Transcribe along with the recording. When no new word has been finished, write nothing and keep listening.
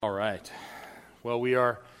All right. Well,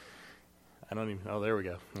 there we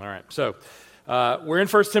go. All right. So, we're in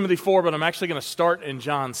 1 Timothy 4, but I'm actually going to start in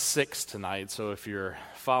John 6 tonight. So if you're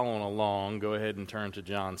following along, go ahead and turn to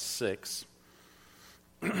John 6.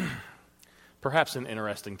 Perhaps an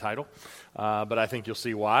interesting title, but I think you'll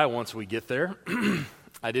see why once we get there.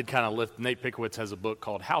 I did kind of lift. Nate Pickowitz has a book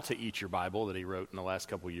called How to Eat Your Bible that he wrote in the last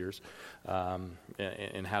couple of years,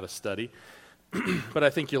 and how to study. But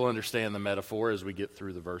I think you'll understand the metaphor as we get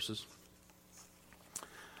through the verses.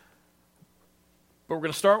 But we're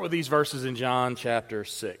going to start with these verses in John chapter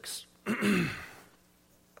 6. And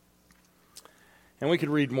we could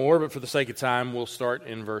read more, but for the sake of time, we'll start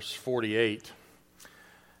in verse 48.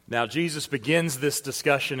 Now, Jesus begins this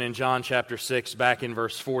discussion in John chapter 6 back in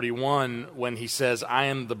verse 41 when he says, I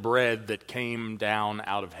am the bread that came down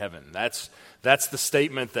out of heaven. That's the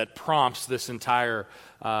statement that prompts this entire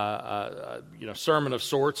sermon of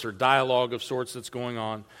sorts or dialogue of sorts that's going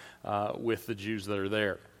on with the Jews that are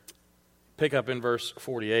there. Pick up in verse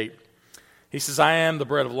 48. He says, I am the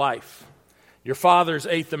bread of life. Your fathers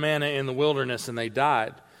ate the manna in the wilderness and they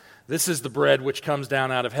died. This is the bread which comes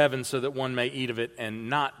down out of heaven so that one may eat of it and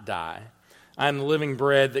not die. I am the living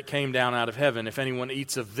bread that came down out of heaven. If anyone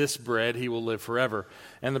eats of this bread, he will live forever.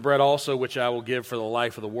 And the bread also which I will give for the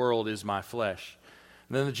life of the world is my flesh.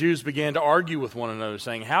 And then the Jews began to argue with one another,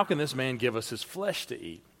 saying, how can this man give us his flesh to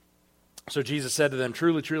eat? So Jesus said to them,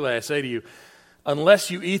 truly, truly, I say to you, unless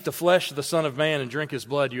you eat the flesh of the Son of Man and drink his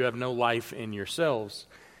blood, you have no life in yourselves.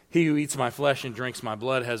 He who eats my flesh and drinks my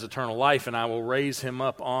blood has eternal life, and I will raise him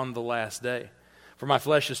up on the last day. For my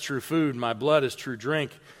flesh is true food, my blood is true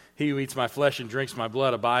drink. He who eats my flesh and drinks my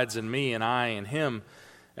blood abides in me, and I in him.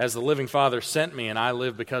 As the living Father sent me, and I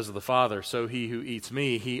live because of the Father, so he who eats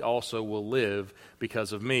me, he also will live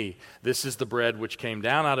because of me. This is the bread which came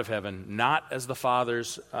down out of heaven, not as the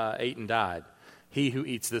fathers ate and died. He who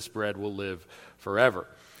eats this bread will live forever.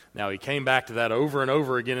 Now, he came back to that over and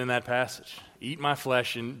over again in that passage. Eat my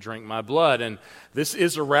flesh and drink my blood. And this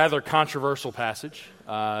is a rather controversial passage.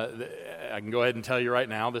 I can go ahead and tell you right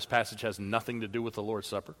now, this passage has nothing to do with the Lord's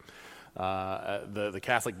Supper. The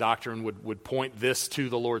Catholic doctrine would point this to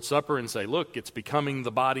the Lord's Supper and say, look, it's becoming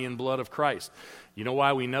the body and blood of Christ. You know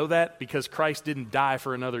why we know that? Because Christ didn't die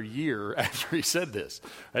for another year after he said this.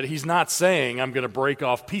 Right? He's not saying, I'm going to break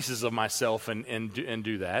off pieces of myself and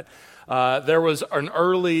do that. There was an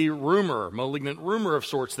early malignant rumor of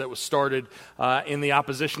sorts that was started in the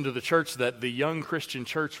opposition to the church that the young Christian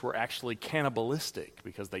church were actually cannibalistic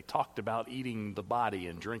because they talked about eating the body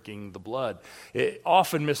and drinking the blood.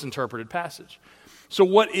 Often misinterpreted passage. So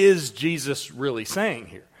what is Jesus really saying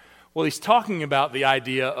here? Well, he's talking about the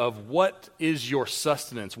idea of what is your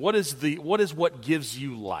sustenance? What is what gives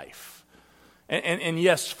you life? And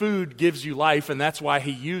yes, food gives you life, and that's why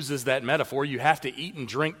he uses that metaphor. You have to eat and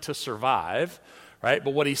drink to survive, right?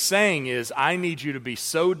 But what he's saying is, I need you to be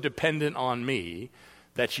so dependent on me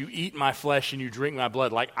that you eat my flesh and you drink my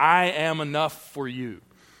blood. Like I am enough for you.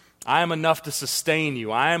 I am enough to sustain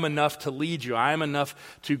you. I am enough to lead you. I am enough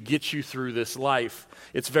to get you through this life.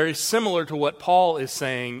 It's very similar to what Paul is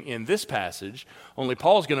saying in this passage, only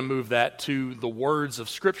Paul's going to move that to the words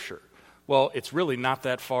of Scripture. Well, it's really not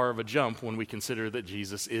that far of a jump when we consider that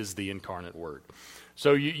Jesus is the incarnate Word.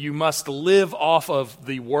 So you must live off of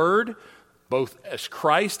the Word, both as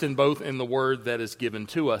Christ and both in the Word that is given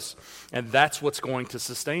to us. And that's what's going to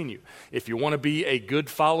sustain you. If you want to be a good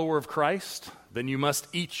follower of Christ, then you must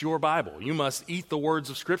eat your Bible. You must eat the words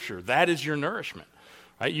of Scripture. That is your nourishment.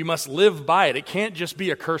 Right? You must live by it. It can't just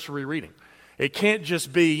be a cursory reading. It can't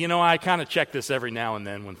just be, I kind of check this every now and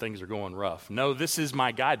then when things are going rough. No, this is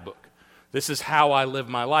my guidebook. This is how I live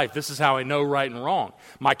my life. This is how I know right and wrong.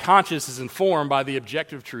 My conscience is informed by the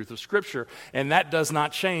objective truth of Scripture, and that does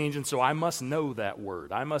not change, and so I must know that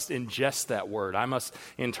word. I must ingest that word. I must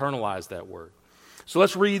internalize that word. So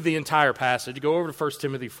let's read the entire passage. Go over to 1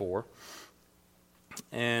 Timothy 4.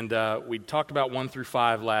 And we talked about 1 through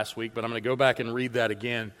 5 last week, but I'm going to go back and read that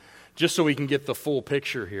again just so we can get the full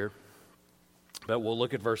picture here. But we'll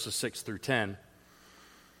look at verses 6 through 10.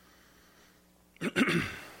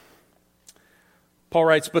 Paul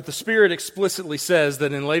writes, but the Spirit explicitly says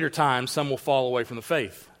that in later times some will fall away from the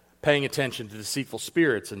faith, paying attention to deceitful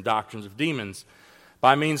spirits and doctrines of demons,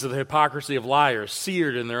 by means of the hypocrisy of liars,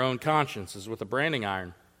 seared in their own consciences with a branding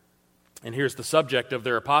iron. And here's the subject of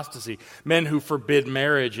their apostasy: men who forbid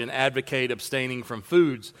marriage and advocate abstaining from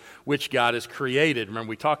foods which God has created.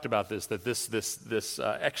 Remember, we talked about this, that this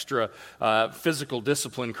extra physical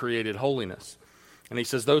discipline created holiness. And he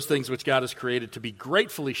says those things which God has created to be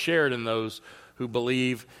gratefully shared in those who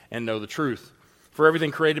believe and know the truth. For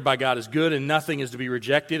everything created by God is good, and nothing is to be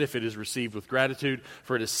rejected if it is received with gratitude,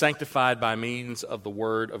 for it is sanctified by means of the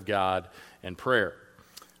word of God and prayer.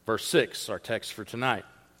 Verse 6, our text for tonight.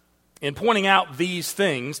 In pointing out these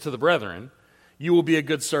things to the brethren, you will be a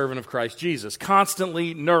good servant of Christ Jesus,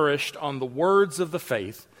 constantly nourished on the words of the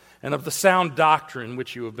faith and of the sound doctrine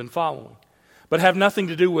which you have been following. But have nothing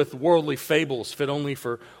to do with worldly fables fit only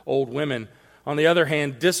for old women. On the other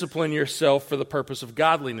hand, discipline yourself for the purpose of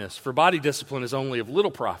godliness. For body discipline is only of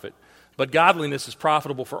little profit, but godliness is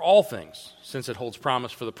profitable for all things, since it holds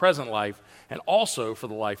promise for the present life and also for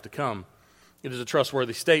the life to come. It is a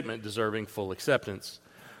trustworthy statement deserving full acceptance.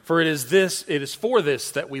 For it is for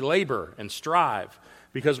this that we labor and strive,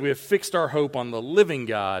 because we have fixed our hope on the living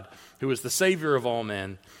God, who is the Savior of all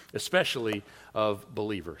men, especially of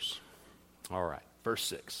believers. All right, verse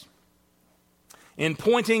 6. In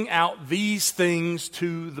pointing out these things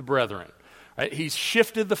to the brethren. Right, he's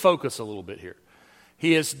shifted the focus a little bit here.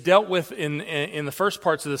 He has dealt with, in the first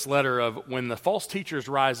parts of this letter, of when the false teachers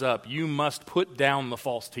rise up, you must put down the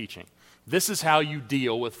false teaching. This is how you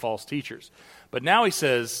deal with false teachers. But now he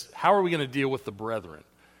says, how are we going to deal with the brethren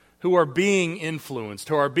who are being influenced,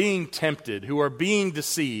 who are being tempted, who are being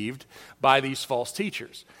deceived by these false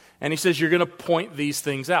teachers? And he says, you're going to point these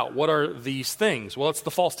things out. What are these things? Well, it's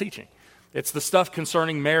the false teaching. It's the stuff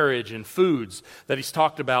concerning marriage and foods that he's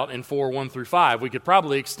talked about in 4:1-5. We could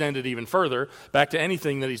probably extend it even further back to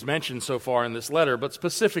anything that he's mentioned so far in this letter, but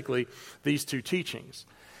specifically these two teachings.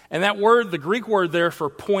 And that word, the Greek word there for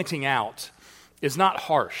pointing out, is not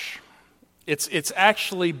harsh. It's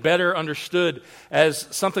actually better understood as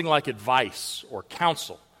something like advice or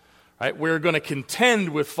counsel. Right? We're going to contend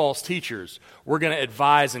with false teachers. We're going to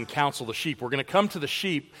advise and counsel the sheep. We're going to come to the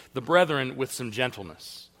sheep, the brethren, with some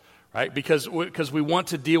gentleness. Right? Because we want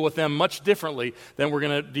to deal with them much differently than we're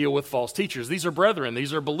going to deal with false teachers. These are brethren.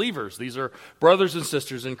 These are believers. These are brothers and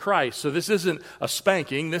sisters in Christ. So this isn't a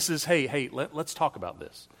spanking. This is, hey, let's talk about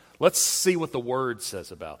this. Let's see what the Word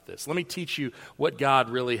says about this. Let me teach you what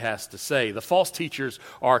God really has to say. The false teachers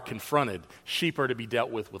are confronted. Sheep are to be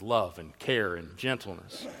dealt with love and care and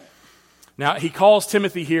gentleness. Now, he calls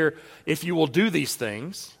Timothy here, if you will do these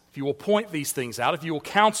things, if you will point these things out, if you will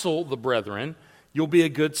counsel the brethren, you'll be a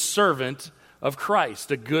good servant of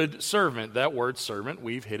Christ, a good servant. That word servant,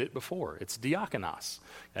 we've hit it before. It's diakonos.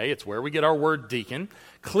 Okay, it's where we get our word deacon.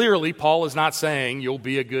 Clearly, Paul is not saying you'll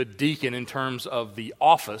be a good deacon in terms of the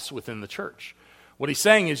office within the church. What he's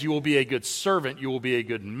saying is you will be a good servant, you will be a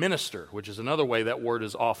good minister, which is another way that word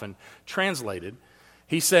is often translated.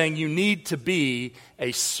 He's saying you need to be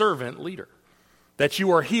a servant leader. That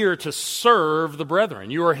you are here to serve the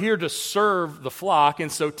brethren. You are here to serve the flock,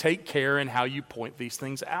 and so take care in how you point these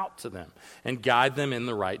things out to them and guide them in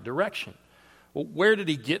the right direction. Well, where did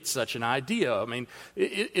he get such an idea? I mean,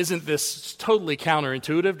 isn't this totally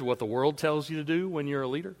counterintuitive to what the world tells you to do when you're a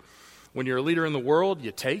leader? When you're a leader in the world,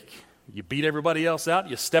 you beat everybody else out,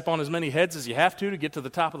 you step on as many heads as you have to get to the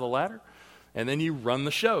top of the ladder, and then you run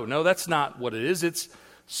the show. No, that's not what it is. It's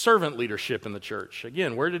servant leadership in the church.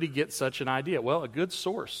 Again, where did he get such an idea? Well, a good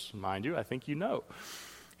source, mind you, I think you know.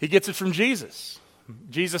 He gets it from Jesus.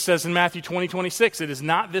 Jesus says in Matthew 20:26, it is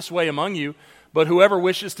not this way among you, but whoever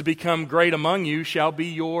wishes to become great among you shall be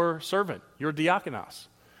your servant, your diakonos.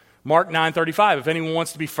 Mark 9:35, if anyone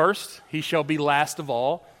wants to be first, he shall be last of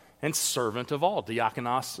all and servant of all,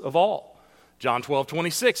 diakonos of all. John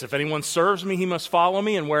 12:26, if anyone serves me, he must follow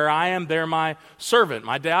me, and where I am, there my servant,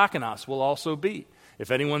 my diakonos, will also be. If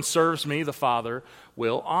anyone serves me, the Father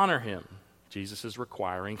will honor him. Jesus is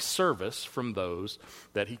requiring service from those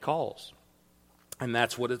that he calls. And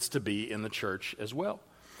that's what it's to be in the church as well.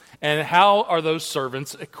 And how are those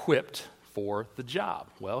servants equipped for the job?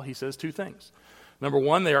 Well, he says two things. Number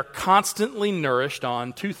one, they are constantly nourished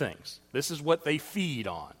on two things. This is what they feed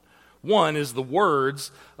on. One is the words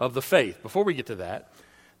of the faith. Before we get to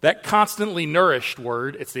that constantly nourished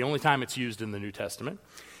word, it's the only time it's used in the New Testament.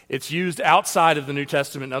 It's used outside of the New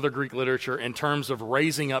Testament and other Greek literature in terms of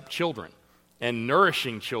raising up children and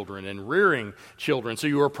nourishing children and rearing children. So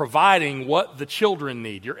you are providing what the children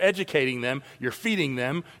need. You're educating them, you're feeding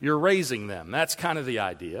them, you're raising them. That's kind of the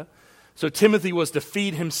idea. So Timothy was to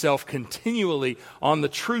feed himself continually on the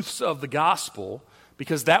truths of the gospel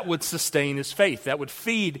because that would sustain his faith. That would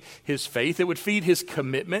feed his faith. It would feed his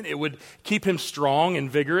commitment. It would keep him strong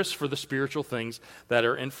and vigorous for the spiritual things that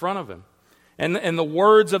are in front of him. And the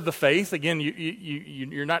words of the faith, again,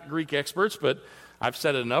 you're not Greek experts, but I've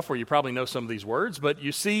said it enough where you probably know some of these words, but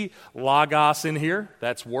you see logos in here,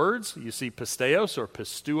 that's words. You see pisteos or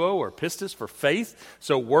pistuo or pistis for faith,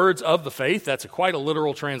 so words of the faith, that's quite a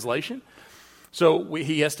literal translation. So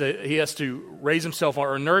he has to raise himself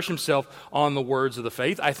or nourish himself on the words of the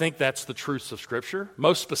faith. I think that's the truths of Scripture,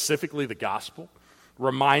 most specifically the gospel.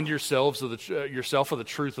 Remind yourself of the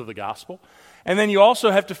truth of the gospel. And then you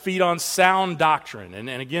also have to feed on sound doctrine. And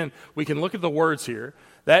again, we can look at the words here.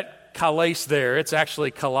 That kalos there, it's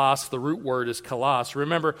actually kalos. The root word is kalos.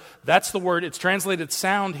 Remember, that's the word. It's translated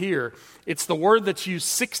sound here. It's the word that's used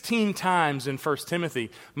 16 times in 1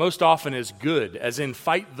 Timothy, most often as good, as in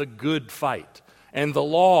fight the good fight. And the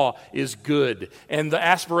law is good. And the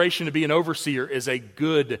aspiration to be an overseer is a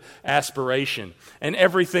good aspiration. And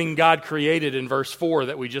everything God created in verse 4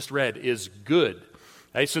 that we just read is good.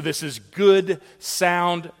 Okay, so this is good,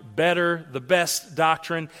 sound, better, the best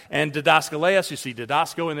doctrine. And didaskaleos, you see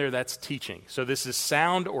didasko in there, that's teaching. So this is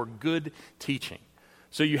sound or good teaching.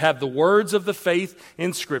 So you have the words of the faith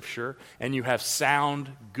in Scripture, and you have sound,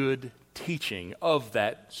 good teaching of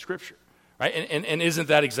that Scripture. Right? And isn't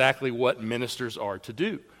that exactly what ministers are to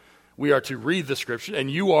do? We are to read the Scripture, and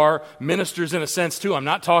you are ministers in a sense too. I'm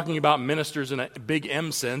not talking about ministers in a big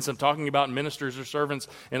M sense. I'm talking about ministers or servants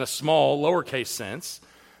in a small, lowercase sense,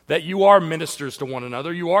 that you are ministers to one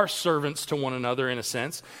another. You are servants to one another in a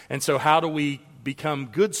sense. And so how do we become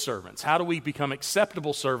good servants? How do we become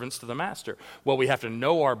acceptable servants to the master? Well, we have to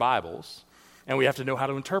know our Bibles, and we have to know how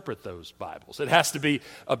to interpret those Bibles. It has to be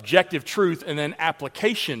objective truth and then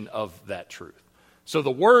application of that truth. So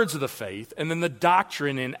the words of the faith and then the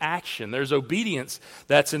doctrine in action. There's obedience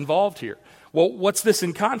that's involved here. Well, what's this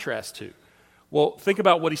in contrast to? Well, think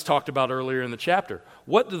about what he's talked about earlier in the chapter.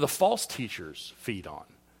 What do the false teachers feed on?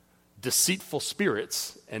 Deceitful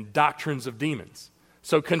spirits and doctrines of demons.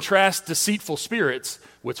 So contrast deceitful spirits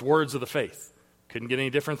with words of the faith. Couldn't get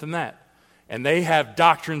any different than that. And they have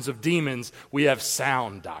doctrines of demons. We have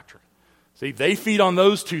sound doctrine. See, they feed on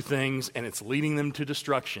those two things, and it's leading them to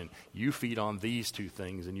destruction. You feed on these two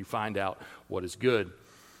things, and you find out what is good.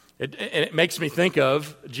 It makes me think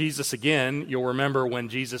of Jesus again. You'll remember when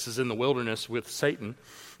Jesus is in the wilderness with Satan,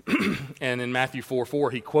 and in Matthew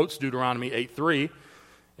 4:4, he quotes Deuteronomy 8:3,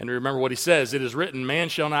 and remember what he says. It is written, man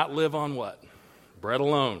shall not live on what? Bread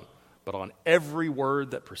alone, but on every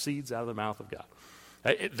word that proceeds out of the mouth of God.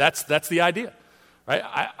 That's the idea.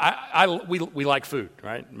 Right? We like food,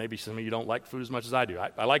 right? Maybe some of you don't like food as much as I do.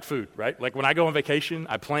 I like food, right? Like when I go on vacation,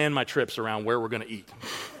 I plan my trips around where we're going to eat.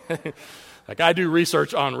 Like I do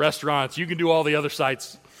research on restaurants. You can do all the other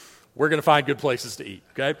sites. We're going to find good places to eat,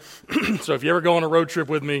 okay? So if you ever go on a road trip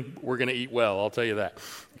with me, we're going to eat well, I'll tell you that,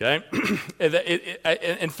 okay?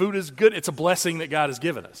 And food is good. It's a blessing that God has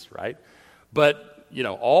given us, right? But, you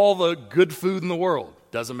know, all the good food in the world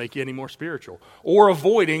doesn't make you any more spiritual. Or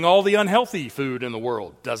avoiding all the unhealthy food in the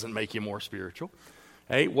world doesn't make you more spiritual.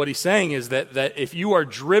 Hey, what he's saying is that if you are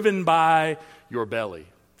driven by your belly,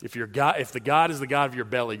 if the God is the God of your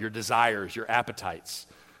belly, your desires, your appetites,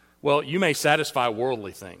 well, you may satisfy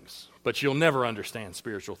worldly things, but you'll never understand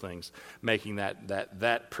spiritual things, making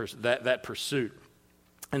that pursuit.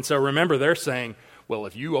 And so remember, they're saying, well,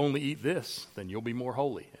 if you only eat this, then you'll be more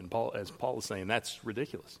holy. And as Paul is saying, that's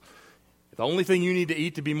ridiculous. The only thing you need to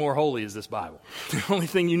eat to be more holy is this Bible. The only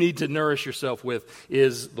thing you need to nourish yourself with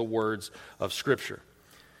is the words of Scripture.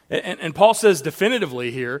 And Paul says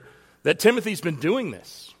definitively here that Timothy's been doing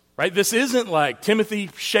this, right? This isn't like, Timothy,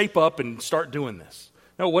 shape up and start doing this.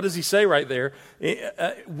 No, what does he say right there?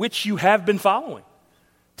 Which you have been following.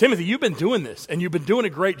 Timothy, you've been doing this, and you've been doing a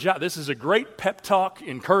great job. This is a great pep talk,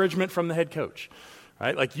 encouragement from the head coach,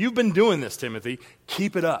 right? Like, you've been doing this, Timothy.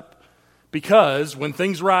 Keep it up. Because when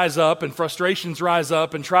things rise up and frustrations rise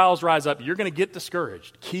up and trials rise up, you're going to get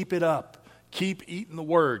discouraged. Keep it up. Keep eating the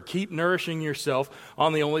Word. Keep nourishing yourself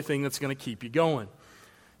on the only thing that's going to keep you going.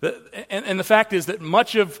 And the fact is that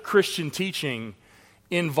much of Christian teaching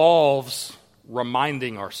involves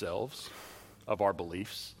reminding ourselves of our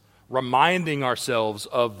beliefs, reminding ourselves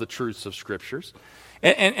of the truths of Scriptures,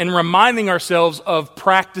 and reminding ourselves of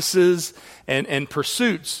practices and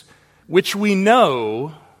pursuits which we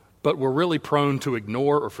know, but we're really prone to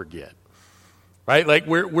ignore or forget, right? Like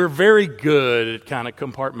we're very good at kind of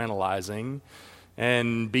compartmentalizing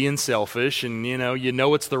and being selfish, and you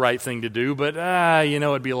know it's the right thing to do, but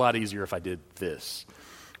it'd be a lot easier if I did this.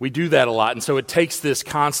 We do that a lot, and so it takes this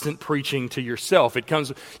constant preaching to yourself. It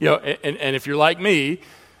comes, and if you're like me,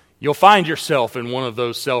 you'll find yourself in one of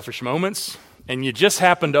those selfish moments, and you just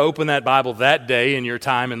happen to open that Bible that day in your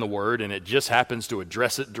time in the Word, and it just happens to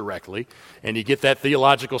address it directly, and you get that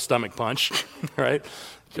theological stomach punch, right?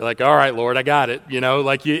 You're like, all right, Lord, I got it.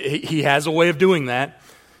 He has a way of doing that.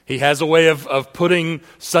 He has a way of putting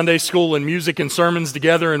Sunday school and music and sermons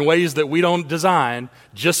together in ways that we don't design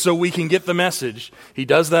just so we can get the message. He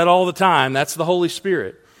does that all the time. That's the Holy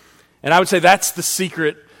Spirit. And I would say that's the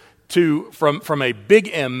secret from a big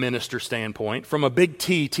M minister standpoint, from a big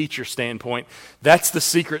T teacher standpoint, that's the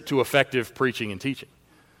secret to effective preaching and teaching.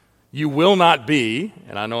 You will not be,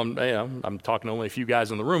 and I know I'm talking to only a few guys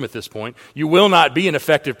in the room at this point, you will not be an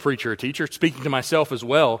effective preacher or teacher, speaking to myself as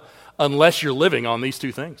well, unless you're living on these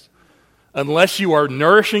two things. Unless you are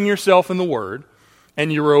nourishing yourself in the Word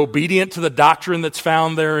and you're obedient to the doctrine that's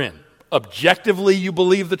found therein. Objectively, you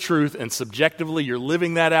believe the truth, and subjectively, you're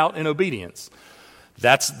living that out in obedience.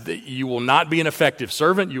 You will not be an effective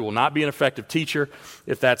servant. You will not be an effective teacher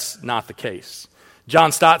if that's not the case.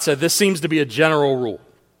 John Stott said, this seems to be a general rule.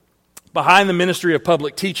 Behind the ministry of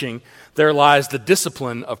public teaching, there lies the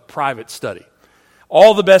discipline of private study.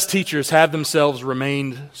 All the best teachers have themselves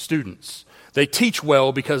remained students. They teach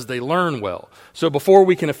well because they learn well. So before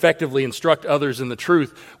we can effectively instruct others in the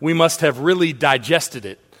truth, we must have really digested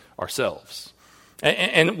it ourselves.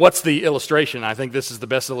 And what's the illustration? I think this is the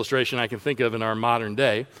best illustration I can think of in our modern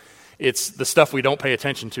day. It's the stuff we don't pay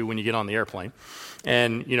attention to when you get on the airplane.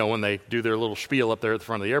 And, when they do their little spiel up there at the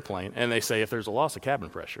front of the airplane, and they say if there's a loss of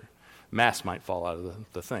cabin pressure, mask might fall out of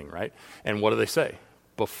the thing, right? And what do they say?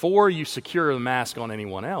 Before you secure the mask on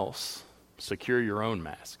anyone else, secure your own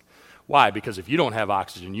mask. Why? Because if you don't have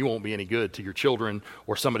oxygen, you won't be any good to your children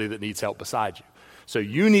or somebody that needs help beside you. So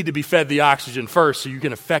you need to be fed the oxygen first so you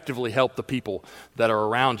can effectively help the people that are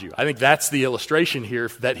around you. I think that's the illustration here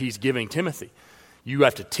that he's giving Timothy. You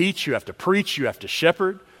have to teach, you have to preach, you have to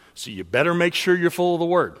shepherd, so you better make sure you're full of the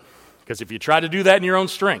Word. Because if you try to do that in your own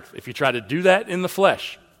strength, if you try to do that in the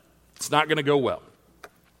flesh, it's not going to go well.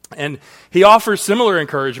 And he offers similar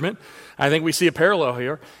encouragement. I think we see a parallel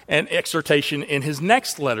here, and exhortation in his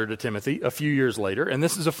next letter to Timothy a few years later, and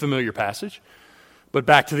this is a familiar passage. But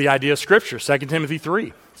back to the idea of Scripture, 2 Timothy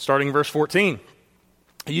 3, starting in verse 14.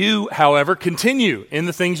 You, however, continue in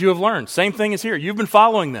the things you have learned. Same thing as here. You've been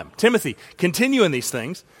following them. Timothy, continue in these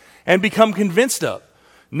things and become convinced of,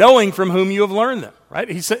 knowing from whom you have learned them. Right?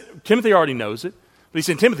 He said, Timothy already knows it. But he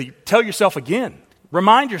said, Timothy, tell yourself again.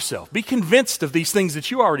 Remind yourself. Be convinced of these things that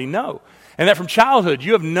you already know. And that from childhood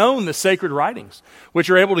you have known the sacred writings, which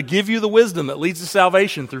are able to give you the wisdom that leads to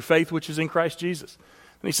salvation through faith which is in Christ Jesus.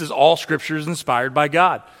 And he says, all Scripture is inspired by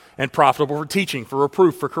God and profitable for teaching, for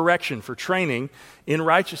reproof, for correction, for training in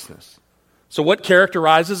righteousness. So what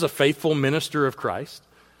characterizes a faithful minister of Christ?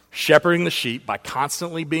 Shepherding the sheep by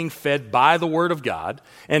constantly being fed by the Word of God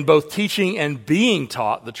and both teaching and being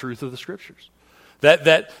taught the truth of the Scriptures.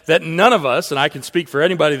 That none of us, and I can speak for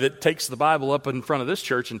anybody that takes the Bible up in front of this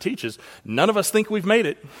church and teaches, none of us think we've made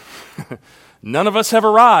it. None of us have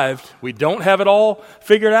arrived. We don't have it all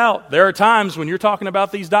figured out. There are times when you're talking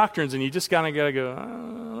about these doctrines and you just kind of got to go,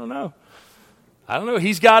 I don't know.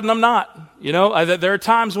 He's God and I'm not. There are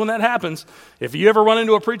times when that happens. If you ever run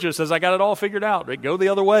into a preacher that says, I got it all figured out, right, go the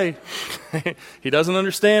other way. He doesn't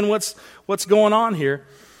understand what's going on here.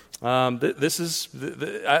 This is,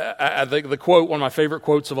 I think the quote, one of my favorite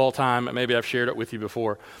quotes of all time, maybe I've shared it with you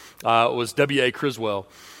before, was W.A. Criswell.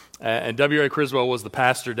 And W.A. Criswell was the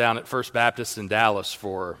pastor down at First Baptist in Dallas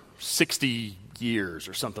for 60 years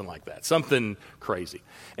or something like that, something crazy.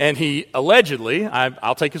 And he allegedly,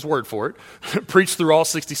 I'll take his word for it, preached through all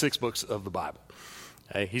 66 books of the Bible.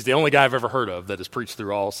 Okay? He's the only guy I've ever heard of that has preached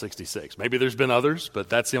through all 66. Maybe there's been others, but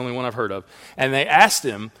that's the only one I've heard of. And they asked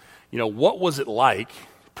him, what was it like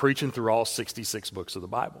preaching through all 66 books of the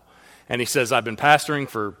Bible? And he says, I've been pastoring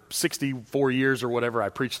for 64 years or whatever. I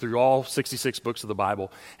preached through all 66 books of the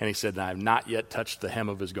Bible. And he said, I have not yet touched the hem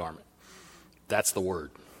of his garment. That's the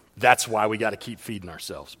word. That's why we got to keep feeding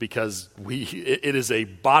ourselves, because it is a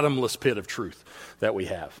bottomless pit of truth that we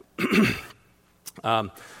have.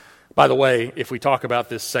 By the way, if we talk about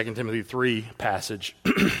this 2 Timothy 3 passage,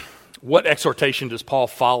 what exhortation does Paul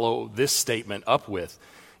follow this statement up with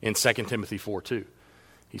in 2 Timothy 4:2?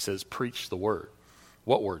 He says, preach the word.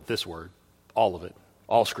 What word? This word. All of it.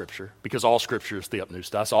 All Scripture. Because all Scripture is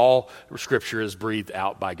theopneustos. All Scripture is breathed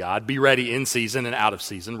out by God. Be ready in season and out of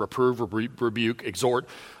season. Reprove, rebuke, exhort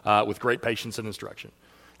with great patience and instruction.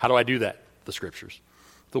 How do I do that? The Scriptures.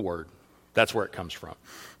 The Word. That's where it comes from.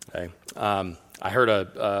 Okay. I heard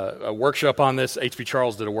a workshop on this. H.B.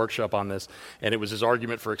 Charles did a workshop on this, and it was his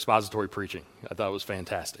argument for expository preaching. I thought it was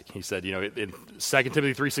fantastic. He said, in 2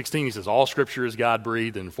 Timothy 3:16, he says, all Scripture is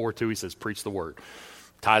God-breathed, and 4:2, he says, preach the Word.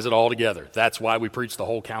 Ties it all together. That's why we preach the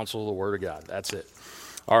whole counsel of the Word of God. That's it.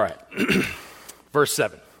 All right. Verse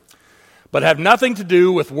 7. But have nothing to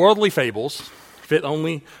do with worldly fables, fit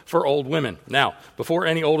only for old women. Now, before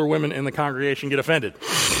any older women in the congregation get offended,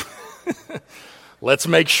 let's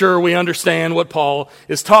make sure we understand what Paul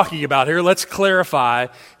is talking about here. Let's clarify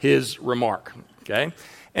his remark, okay?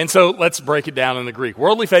 And so let's break it down in the Greek.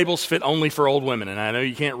 Worldly fables fit only for old women. And I know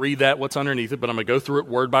you can't read that, what's underneath it, but I'm going to go through it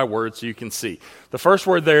word by word so you can see. The first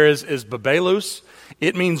word there is babelus.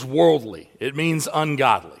 It means worldly. It means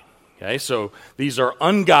ungodly. Okay, so these are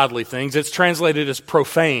ungodly things. It's translated as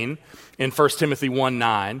profane in 1 Timothy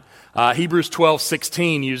 1:9. Hebrews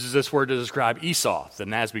 12:16 uses this word to describe Esau. The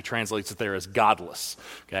NASB translates it there as godless.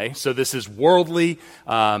 Okay, so this is worldly,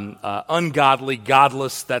 ungodly,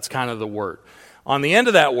 godless. That's kind of the word. On the end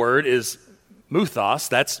of that word is muthos.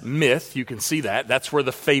 That's myth. You can see that. That's where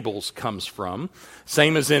the fables comes from.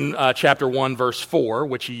 Same as in chapter 1, verse 4,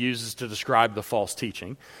 which he uses to describe the false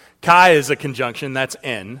teaching. Kai is a conjunction, that's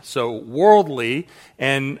N. So worldly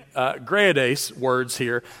and grades words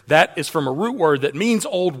here, that is from a root word that means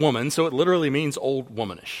old woman, so it literally means old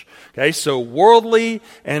womanish. Okay, so worldly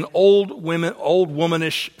and old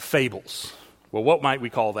womanish fables. Well, what might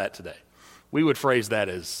we call that today? We would phrase that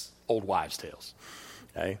as old wives' tales.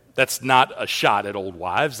 Okay, that's not a shot at old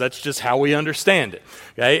wives. That's just how we understand it.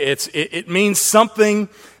 Okay, it means something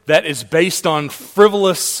that is based on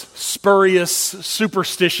frivolous, spurious,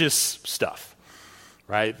 superstitious stuff,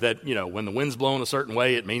 right? That, when the wind's blowing a certain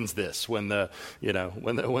way, it means this. When the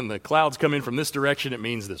clouds come in from this direction, it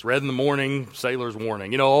means this. Red in the morning, sailor's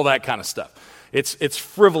warning. All that kind of stuff. It's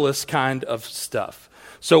frivolous kind of stuff.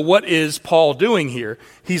 So what is Paul doing here?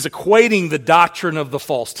 He's equating the doctrine of the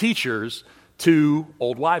false teachers to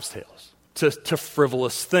old wives' tales, to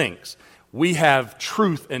frivolous things. We have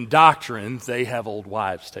truth and doctrine. They have old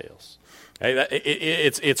wives' tales. Okay?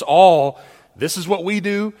 It's all, this is what we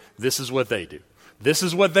do, this is what they do. This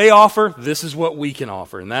is what they offer, this is what we can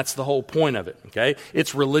offer. And that's the whole point of it. Okay?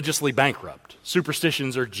 It's religiously bankrupt.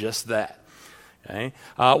 Superstitions are just that. Okay?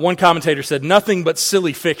 One commentator said, nothing but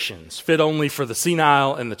silly fictions fit only for the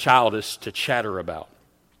senile and the childish to chatter about.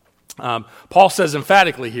 Paul says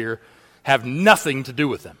emphatically here, have nothing to do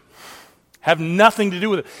with them. Have nothing to do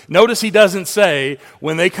with it. Notice he doesn't say,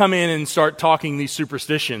 when they come in and start talking these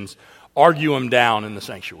superstitions, argue them down in the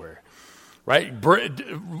sanctuary. Right?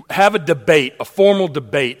 Have a debate, a formal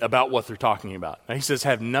debate about what they're talking about. Now he says,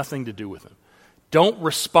 have nothing to do with them. Don't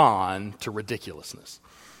respond to ridiculousness.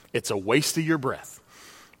 It's a waste of your breath.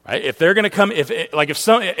 Right? If they're going to come,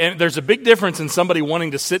 and there's a big difference in somebody wanting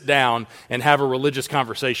to sit down and have a religious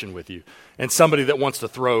conversation with you and somebody that wants to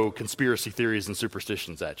throw conspiracy theories and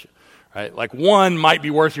superstitions at you. Right? Like one might be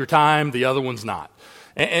worth your time, the other one's not.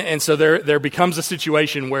 And so there becomes a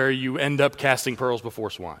situation where you end up casting pearls before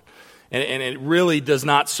swine. And it really does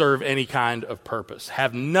not serve any kind of purpose.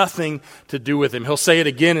 Have nothing to do with him. He'll say it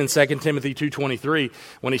again in 2 Timothy 2:23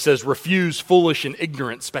 when he says, refuse foolish and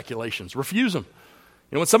ignorant speculations. Refuse them.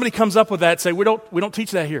 When somebody comes up with that, say, we don't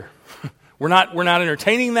teach that here. We're not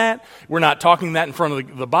entertaining that. We're not talking that in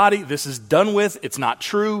front of the body. This is done with. It's not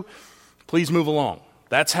true. Please move along.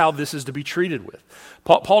 That's how this is to be treated with.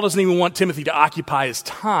 Paul doesn't even want Timothy to occupy his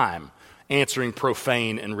time answering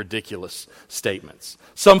profane and ridiculous statements.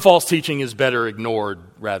 Some false teaching is better ignored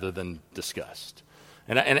rather than discussed.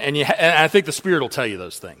 And I think the Spirit will tell you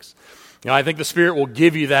those things. I think the Spirit will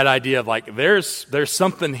give you that idea of like, there's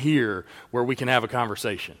something here where we can have a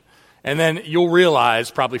conversation. And then you'll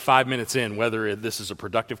realize probably 5 minutes in whether this is a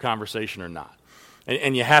productive conversation or not.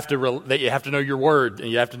 And you have to know your word,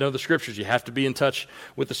 and you have to know the Scriptures. You have to be in touch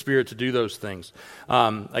with the Spirit to do those things.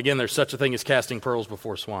 Again, there's such a thing as casting pearls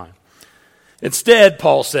before swine. Instead,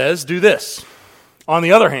 Paul says, do this. On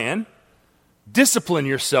the other hand, discipline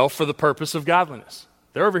yourself for the purpose of godliness.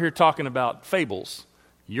 They're over here talking about fables.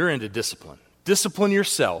 You're into discipline. Discipline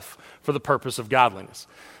yourself for the purpose of godliness.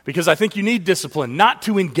 Because I think you need discipline not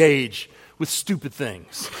to engage with stupid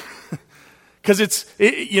things. Because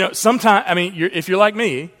sometimes, if you're like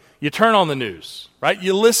me, you turn on the news, right?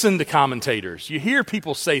 You listen to commentators. You hear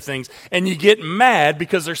people say things, and you get mad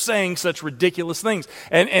because they're saying such ridiculous things.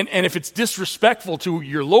 And if it's disrespectful to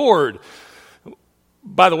your Lord,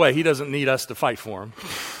 by the way, he doesn't need us to fight for him.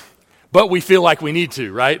 But we feel like we need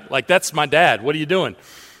to, right? Like, that's my dad. What are you doing?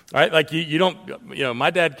 Right? Like, you don't,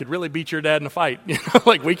 my dad could really beat your dad in a fight.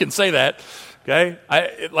 Like, we can say that. Okay?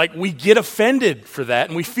 We get offended for that,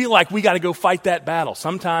 and we feel like we got to go fight that battle.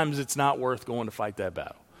 Sometimes it's not worth going to fight that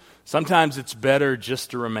battle. Sometimes it's better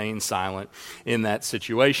just to remain silent in that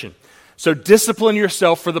situation. So discipline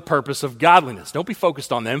yourself for the purpose of godliness. Don't be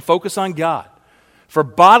focused on them. Focus on God. For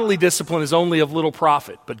bodily discipline is only of little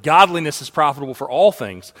profit, but godliness is profitable for all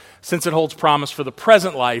things, since it holds promise for the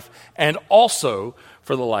present life and also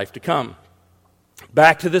for the life to come.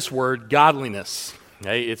 Back to this word, godliness.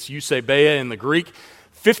 Okay, it's eusebeia in the Greek,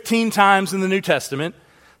 15 times in the New Testament,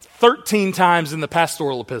 13 times in the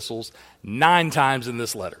pastoral epistles, 9 times in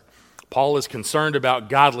this letter. Paul is concerned about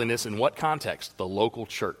godliness in what context? The local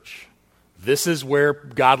church. This is where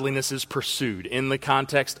godliness is pursued, in the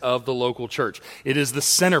context of the local church. It is the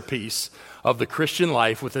centerpiece of the Christian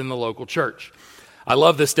life within the local church. I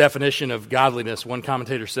love this definition of godliness. One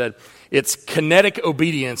commentator said, it's kinetic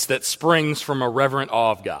obedience that springs from a reverent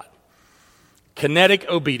awe of God. Kinetic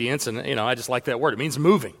obedience, and I just like that word. It means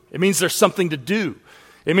moving. It means there's something to do.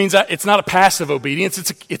 It means that it's not a passive obedience.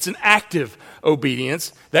 It's an active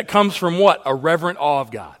obedience that comes from what? A reverent awe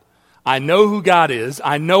of God. I know who God is.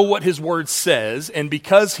 I know what his word says. And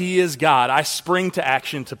because he is God, I spring to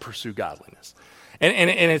action to pursue godliness. And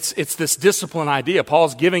it's this discipline idea.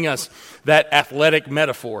 Paul's giving us that athletic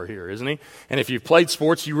metaphor here, isn't he? And if you've played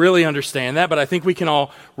sports, you really understand that. But I think we can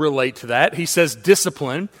all relate to that. He says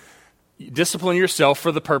discipline yourself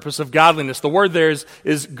for the purpose of godliness. The word there is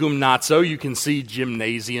gymnazo. You can see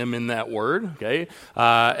gymnasium in that word. Okay,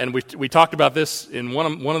 and we talked about this in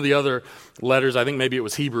one of the other letters. I think maybe it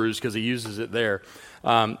was Hebrews because he uses it there.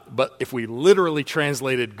 But if we literally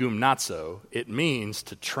translated gymnazo, it means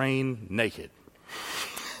to train naked,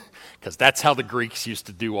 because that's how the Greeks used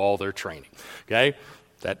to do all their training. Okay,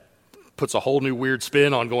 that puts a whole new weird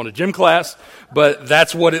spin on going to gym class, but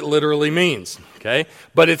that's what it literally means, okay?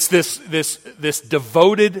 But it's this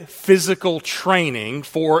devoted physical training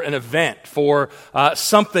for an event, for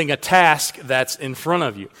something, a task that's in front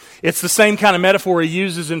of you. It's the same kind of metaphor he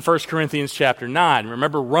uses in 1 Corinthians chapter 9.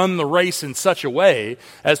 Remember, run the race in such a way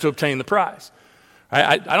as to obtain the prize.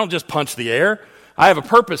 I don't just punch the air. I have a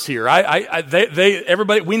purpose here.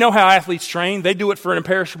 Everybody, we know how athletes train. They do it for an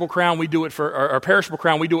imperishable crown. We do it for a perishable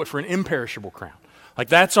crown. We do it for an imperishable crown. Like,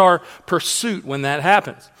 that's our pursuit when that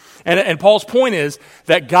happens. And Paul's point is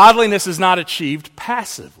that godliness is not achieved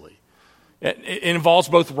passively. It involves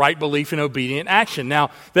both right belief and obedient action.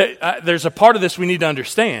 Now, there's a part of this we need to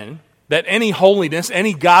understand, that any holiness,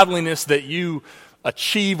 any godliness that you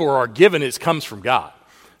achieve or are given comes from God.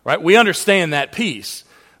 Right? We understand that piece.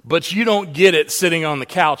 But you don't get it sitting on the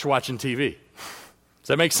couch watching TV. Does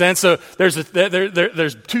that make sense? So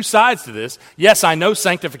there's two sides to this. Yes, I know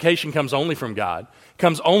sanctification comes only from God,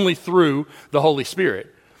 comes only through the Holy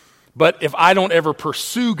Spirit. But if I don't ever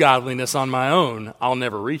pursue godliness on my own, I'll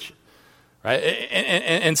never reach it. Right?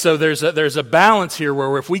 And so there's a balance here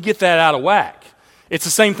where if we get that out of whack, it's the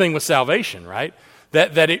same thing with salvation, right?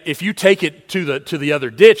 That if you take it to the other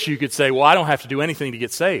ditch, you could say, well, I don't have to do anything to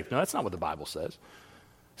get saved. No, that's not what the Bible says.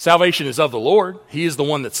 Salvation is of the Lord. He is the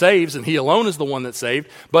one that saves, and he alone is the one that saved.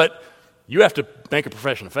 But you have to make a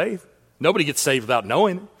profession of faith. Nobody gets saved without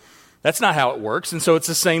knowing it. That's not how it works. And so it's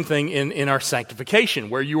the same thing in our sanctification,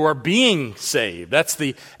 where you are being saved. That's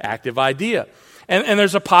the active idea. And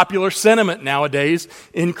there's a popular sentiment nowadays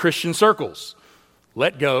in Christian circles.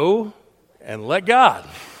 Let go and let God.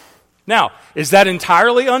 Now, is that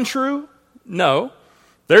entirely untrue? No.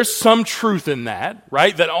 There's some truth in that,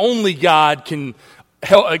 right? That only God can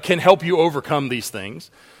help you overcome these things.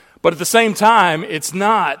 But at the same time, it's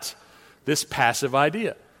not this passive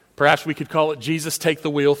idea. Perhaps we could call it Jesus take the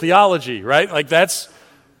wheel theology, right? Like that's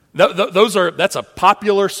a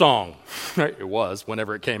popular song. It was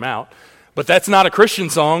whenever it came out. But that's not a Christian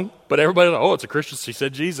song. But everybody, it's a Christian. She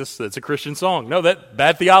said Jesus. It's a Christian song. No, that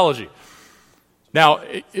bad theology. Now,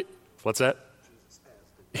 what's that?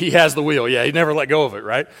 He has the wheel. Yeah, he never let go of it,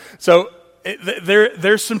 right? So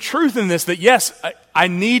there's some truth in this that, yes, I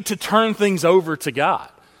need to turn things over to God.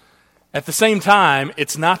 At the same time,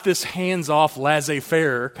 it's not this hands-off,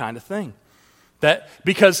 laissez-faire kind of thing.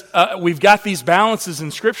 Because we've got these balances in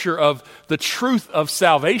Scripture of the truth of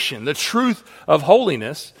salvation, the truth of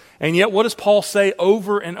holiness, and yet what does Paul say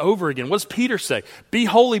over and over again? What does Peter say? Be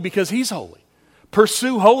holy because he's holy.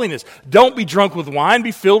 Pursue holiness. Don't be drunk with wine,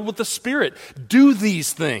 be filled with the Spirit. Do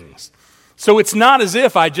these things. So it's not as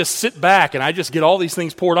if I just sit back and I just get all these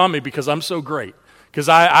things poured on me because I'm so great. Because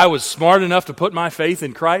I was smart enough to put my faith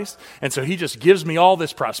in Christ, and so he just gives me all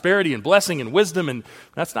this prosperity and blessing and wisdom, and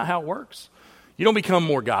that's not how it works. You don't become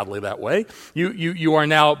more godly that way. You are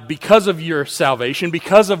now, because of your salvation,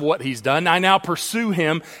 because of what he's done, I now pursue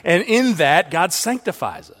him, and in that, God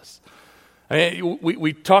sanctifies us. I mean,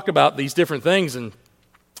 we talk about these different things, and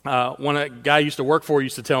one a guy I used to work for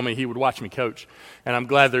used to tell me he would watch me coach, and I'm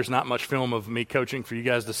glad there's not much film of me coaching for you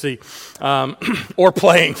guys to see, or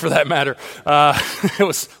playing for that matter. It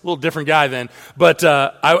was a little different guy then, but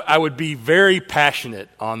I would be very passionate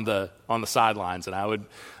on the sidelines, and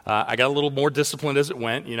I got a little more disciplined as it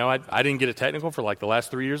went. You know, I didn't get a technical for like the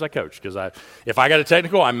last 3 years I coached, because if I got a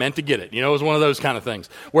technical, I meant to get it. You know, it was one of those kind of things.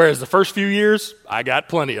 Whereas the first few years, I got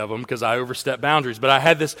plenty of them because I overstepped boundaries. But I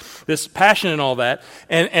had this passion and all that,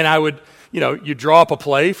 and I would, you draw up a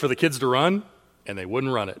play for the kids to run, And they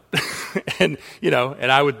wouldn't run it. and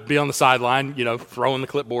I would be on the sideline, throwing the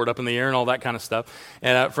clipboard up in the air and all that kind of stuff.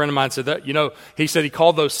 And a friend of mine said that, he said he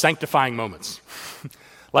called those sanctifying moments.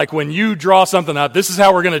 Like when you draw something up, this is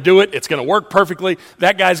how we're going to do it. It's going to work perfectly.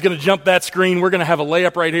 That guy's going to jump that screen. We're going to have a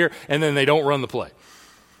layup right here. And then they don't run the play.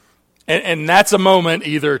 And that's a moment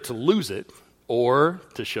either to lose it or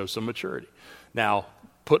to show some maturity. Now,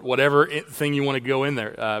 put whatever thing you want to go in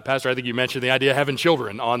there. Pastor, I think you mentioned the idea of having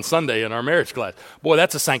children on Sunday in our marriage class. Boy,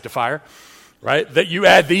 that's a sanctifier, right? That you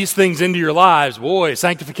add these things into your lives. Boy,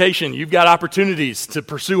 sanctification, you've got opportunities to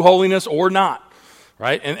pursue holiness or not,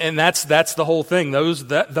 right? And that's the whole thing.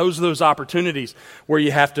 Those opportunities where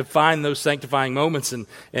you have to find those sanctifying moments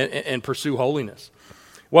and pursue holiness.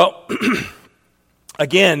 Well,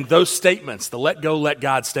 again, those statements, the let go, let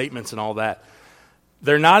God statements and all that,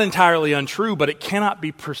 they're not entirely untrue, but it can't be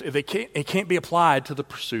applied to the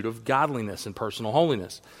pursuit of godliness and personal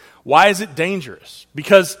holiness. Why is it dangerous?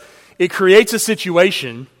 Because it creates a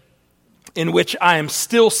situation in which I am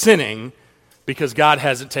still sinning because God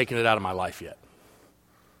hasn't taken it out of my life yet.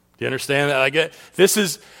 Do you understand that? This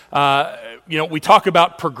is, we talk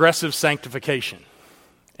about progressive sanctification.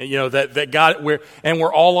 That God, we're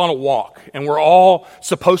all on a walk, and we're all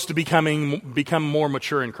supposed to become more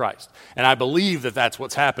mature in Christ. And I believe that that's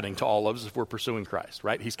what's happening to all of us if we're pursuing Christ,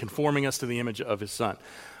 right? He's conforming us to the image of His Son.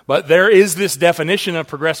 But there is this definition of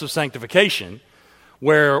progressive sanctification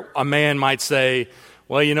where a man might say,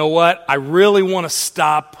 well, you know what? I really want to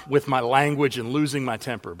stop with my language and losing my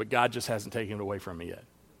temper, but God just hasn't taken it away from me yet.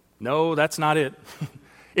 No, that's not it.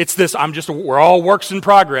 It's this, we're all works in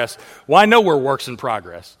progress. Well, I know we're works in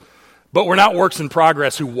progress, but we're not works in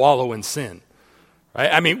progress who wallow in sin, right?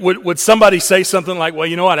 I mean, would somebody say something like, well,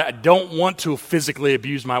 you know what, I don't want to physically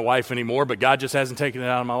abuse my wife anymore, but God just hasn't taken it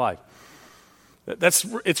out of my life.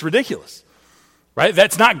 It's ridiculous, right?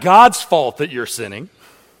 That's not God's fault that you're sinning,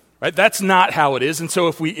 right? That's not how it is. And so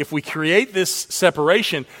if we create this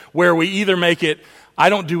separation where we either make it, I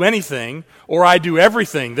don't do anything, or I do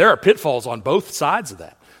everything, there are pitfalls on both sides of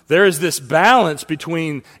that. There is this balance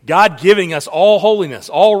between God giving us all holiness,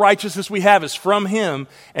 all righteousness we have is from Him,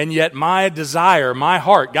 and yet my desire, my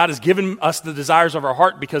heart, God has given us the desires of our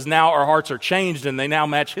heart because now our hearts are changed and they now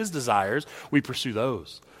match His desires. We pursue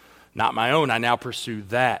those. Not my own, I now pursue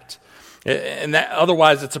that. And that,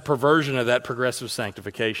 otherwise it's a perversion of that progressive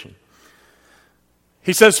sanctification.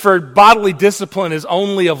 He says, for bodily discipline is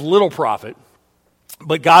only of little profit,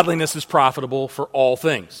 but godliness is profitable for all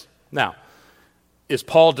things. Now, is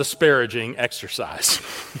Paul disparaging exercise?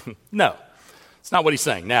 No, it's not what he's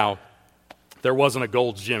saying. Now, there wasn't a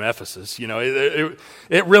Gold's Gym Ephesus.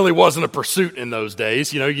 It really wasn't a pursuit in those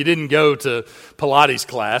days. You didn't go to Pilates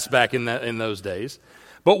class back in those days.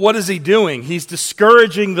 But what is he doing? He's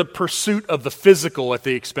discouraging the pursuit of the physical at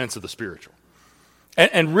the expense of the spiritual.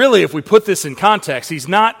 And really, if we put this in context, he's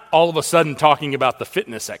not all of a sudden talking about the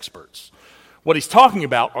fitness experts. What he's talking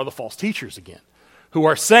about are the false teachers again, who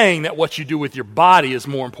are saying that what you do with your body is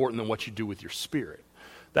more important than what you do with your spirit.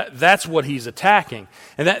 That's what he's attacking.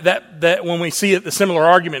 And that when we see the similar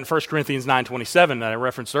argument in 1 Corinthians 9:27 that I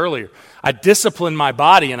referenced earlier, I discipline my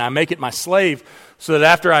body and I make it my slave so that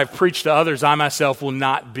after I've preached to others, I myself will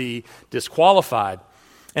not be disqualified.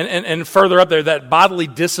 And further up there, that bodily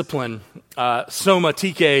discipline, soma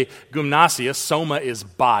tike gymnasia, soma is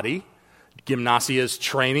body, gymnasia is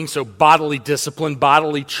training, so bodily discipline,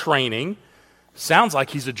 bodily training. Sounds like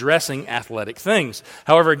he's addressing athletic things.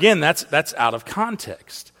 However, again, that's out of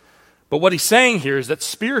context. But what he's saying here is that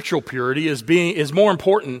spiritual purity is more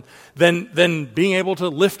important than being able to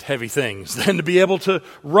lift heavy things, than to be able to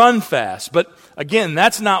run fast. But again,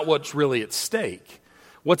 that's not what's really at stake.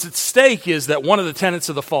 What's at stake is that one of the tenets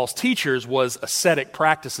of the false teachers was ascetic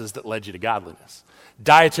practices that led you to godliness.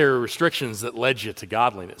 Dietary restrictions that led you to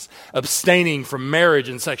godliness. Abstaining from marriage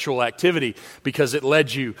and sexual activity because it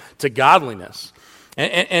led you to godliness.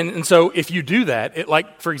 And so if you do that,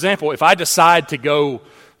 for example, if I decide to go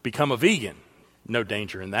become a vegan, no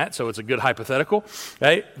danger in that, so it's a good hypothetical,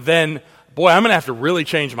 okay, then, boy, I'm going to have to really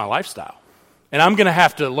change my lifestyle. And I'm going to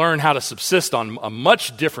have to learn how to subsist on a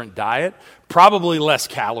much different diet, probably less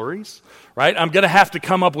calories, right? I'm going to have to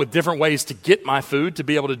come up with different ways to get my food, to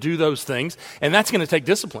be able to do those things, and that's going to take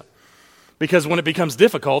discipline. Because when it becomes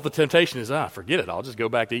difficult, the temptation is, forget it, I'll just go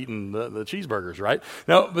back to eating the cheeseburgers, right?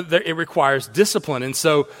 No, but it requires discipline. And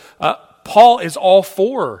so Paul is all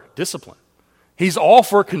for discipline. He's all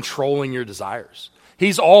for controlling your desires.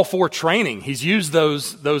 He's all for training. He's used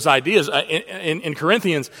those ideas. In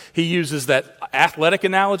Corinthians, he uses that athletic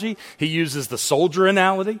analogy. He uses the soldier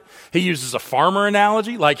analogy. He uses a farmer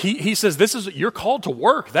analogy. Like he says, you're called to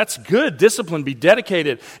work. That's good. Discipline, be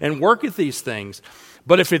dedicated and work at these things.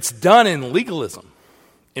 But if it's done in legalism,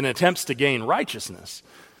 in attempts to gain righteousness,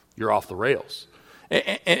 you're off the rails.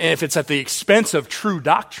 And if it's at the expense of true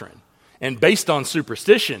doctrine and based on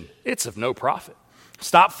superstition, it's of no profit.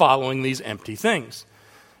 Stop following these empty things.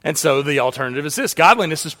 And so the alternative is this: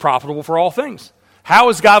 godliness is profitable for all things. How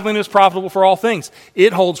is godliness profitable for all things?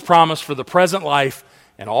 It holds promise for the present life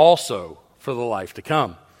and also for the life to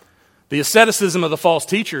come. The asceticism of the false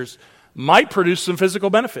teachers might produce some physical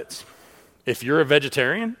benefits. If you're a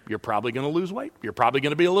vegetarian, you're probably going to lose weight. You're probably going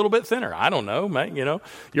to be a little bit thinner. I don't know, man,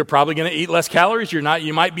 you're probably going to eat less calories. You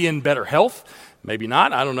might be in better health. Maybe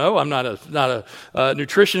not. I don't know. I'm not a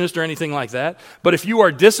nutritionist or anything like that. But if you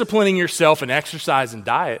are disciplining yourself in exercise and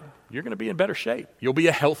diet, you're going to be in better shape. You'll be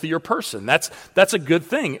a healthier person. That's a good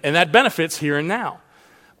thing, and that benefits here and now.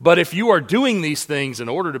 But if you are doing these things in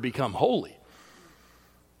order to become holy,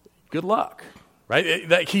 good luck.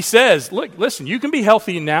 Right? He says, look, listen, you can be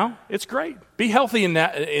healthy now. It's great. Be healthy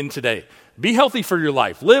in today. Be healthy for your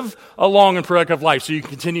life. Live a long and productive life so you can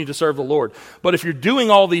continue to serve the Lord. But if you're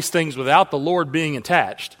doing all these things without the Lord being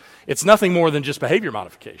attached, it's nothing more than just behavior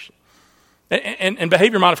modification. And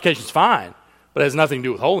behavior modification is fine, but it has nothing to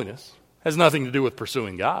do with holiness. It has nothing to do with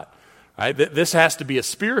pursuing God. Right? This has to be a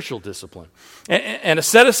spiritual discipline. And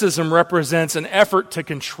asceticism represents an effort to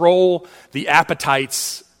control the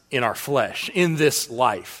appetites in our flesh, in this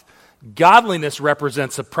life. Godliness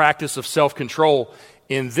represents a practice of self-control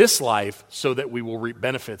in this life so that we will reap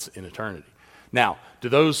benefits in eternity. Now,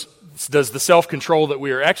 does the self-control that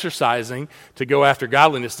we are exercising to go after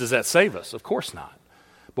godliness, does that save us? Of course not.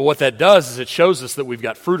 But what that does is it shows us that we've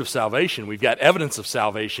got fruit of salvation. We've got evidence of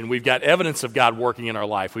salvation. We've got evidence of God working in our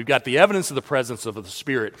life. We've got the evidence of the presence of the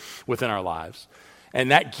Spirit within our lives.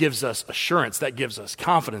 And that gives us assurance. That gives us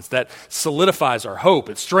confidence. That solidifies our hope.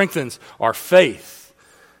 It strengthens our faith.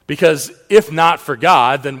 Because if not for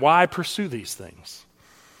God, then why pursue these things?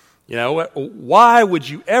 Why would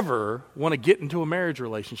you ever want to get into a marriage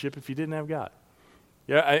relationship if you didn't have God?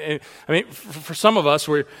 Yeah, I mean, for some of us,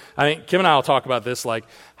 Kim and I will talk about this, like,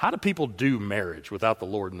 how do people do marriage without the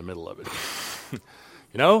Lord in the middle of it?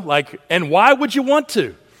 And why would you want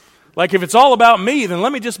to? Like, if it's all about me, then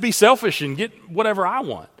let me just be selfish and get whatever I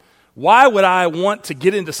want. Why would I want to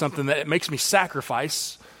get into something that makes me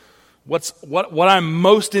sacrifice what I'm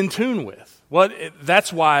most in tune with?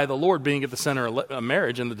 That's why the Lord being at the center of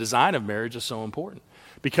marriage and the design of marriage is so important.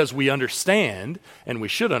 Because we understand, and we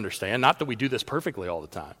should understand, not that we do this perfectly all the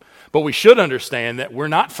time, but we should understand that we're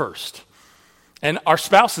not first. And our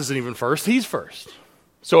spouse isn't even first, he's first.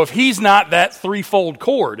 So if he's not that threefold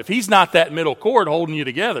cord, if he's not that middle cord holding you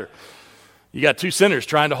together, you got two sinners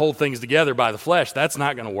trying to hold things together by the flesh, that's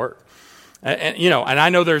not going to work. And I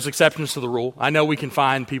know there's exceptions to the rule. I know we can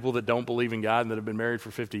find people that don't believe in God and that have been married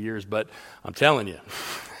for 50 years, but I'm telling you,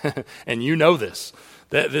 and you know this,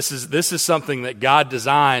 that this is something that God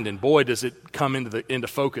designed, and boy, does it come into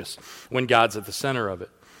focus when God's at the center of it.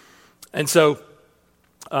 And so,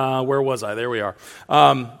 where was I? There we are.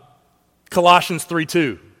 Colossians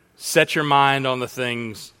 3:2, set your mind on the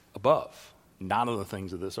things above, not on the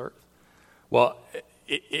things of this earth. Well,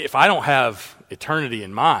 if I don't have eternity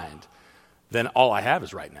in mind, then all I have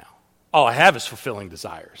is right now. All I have is fulfilling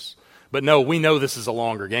desires. But no, we know this is a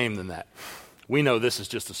longer game than that. We know this is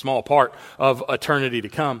just a small part of eternity to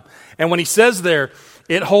come. And when he says there,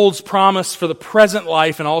 it holds promise for the present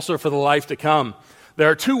life and also for the life to come. There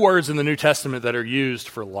are two words in the New Testament that are used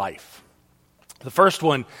for life. The first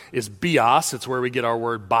one is bios. It's where we get our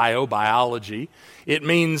word biology. It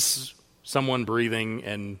means someone breathing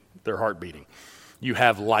and their heart beating. You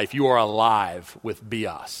have life. You are alive with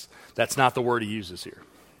bios. That's not the word he uses here.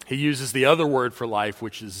 He uses the other word for life,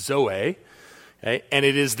 which is zoe, okay? And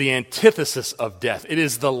it is the antithesis of death. It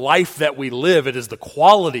is the life that we live. It is the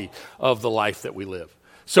quality of the life that we live.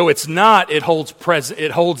 So it's not, it holds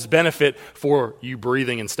benefit for you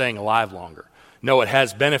breathing and staying alive longer. No, it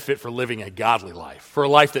has benefit for living a godly life, for a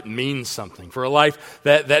life that means something, for a life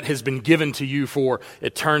that has been given to you for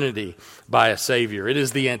eternity by a Savior. It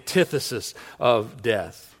is the antithesis of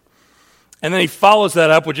death. And then he follows that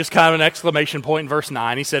up with just kind of an exclamation point in verse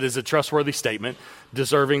 9. He said, it's a trustworthy statement,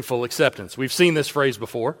 deserving full acceptance. We've seen this phrase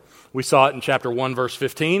before. We saw it in chapter 1, verse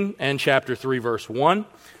 15, and chapter 3, verse 1.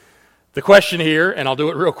 The question here, and I'll do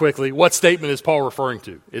it real quickly, what statement is Paul referring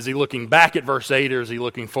to? Is he looking back at verse 8, or is he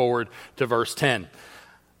looking forward to verse 10?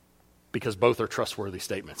 because both are trustworthy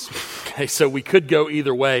statements. Okay, so we could go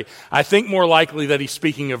either way. I think more likely that he's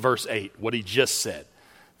speaking of verse 8, what he just said.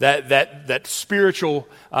 That spiritual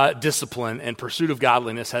discipline and pursuit of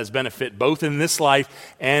godliness has benefit both in this life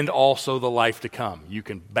and also the life to come. You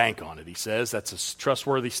can bank on it, he says. That's a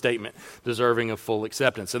trustworthy statement deserving of full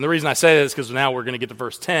acceptance. And the reason I say that is because now we're going to get to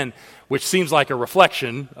verse 10, which seems like a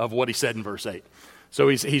reflection of what he said in verse 8. So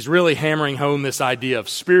he's really hammering home this idea of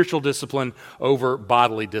spiritual discipline over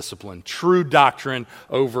bodily discipline, true doctrine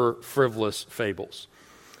over frivolous fables.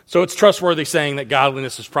 So it's trustworthy saying that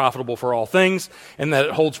godliness is profitable for all things and that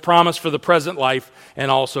it holds promise for the present life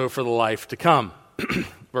and also for the life to come.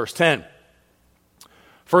 Verse 10,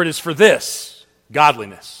 for it is for this,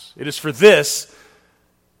 godliness, it is for this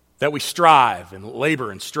that we strive and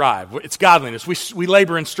labor and strive. It's godliness. We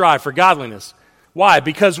labor and strive for godliness. Why?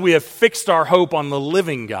 Because we have fixed our hope on the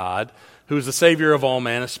living God, who is the Savior of all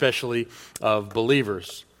men, especially of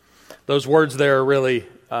believers. Those words there are really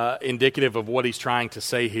indicative of what he's trying to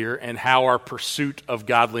say here and how our pursuit of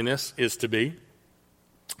godliness is to be.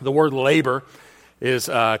 The word labor is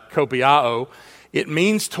kopiao. It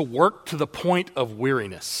means to work to the point of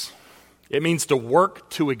weariness. It means to work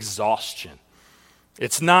to exhaustion.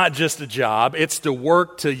 It's not just a job. It's to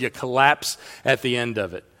work till you collapse at the end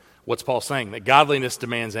of it. What's Paul saying? That godliness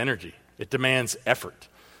demands energy. It demands effort.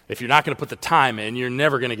 If you're not going to put the time in, you're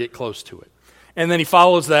never going to get close to it. And then he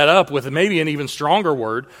follows that up with maybe an even stronger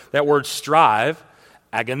word, that word strive,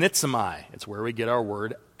 agonizomai. It's where we get our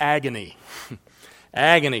word agony.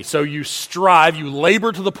 Agony. So you strive, you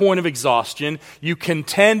labor to the point of exhaustion, you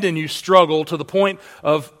contend and you struggle to the point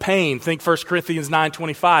of pain. Think 1 Corinthians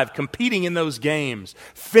 9:25, competing in those games,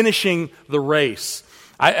 finishing the race.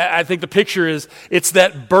 I think the picture is, it's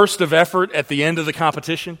that burst of effort at the end of the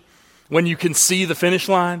competition when you can see the finish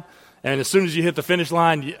line. And as soon as you hit the finish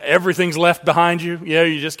line, everything's left behind you. You know,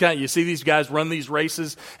 you see these guys run these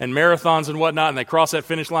races and marathons and whatnot, and they cross that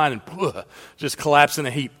finish line and just collapse in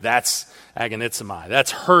a heap. That's agonizomai.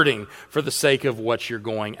 That's hurting for the sake of what you're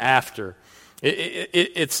going after.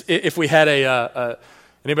 If we had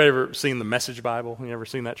anybody ever seen the Message Bible? You ever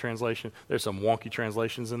seen that translation? There's some wonky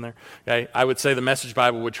translations in there. Okay, I would say the Message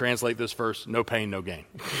Bible would translate this verse, no pain, no gain.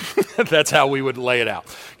 That's how we would lay it out.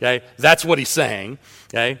 Okay, that's what he's saying.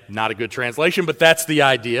 Okay, not a good translation, but that's the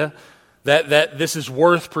idea, that this is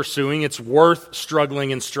worth pursuing. It's worth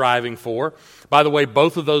struggling and striving for. By the way,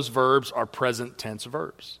 both of those verbs are present tense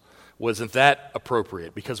verbs. Wasn't that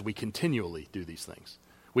appropriate? Because we continually do these things.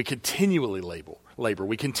 We continually labor.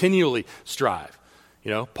 We continually strive. You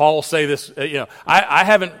know, Paul will say this, I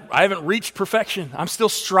haven't reached perfection. I'm still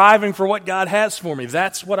striving for what God has for me.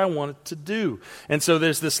 That's what I wanted to do. And so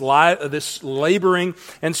there's this laboring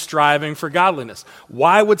and striving for godliness.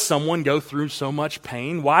 Why would someone go through so much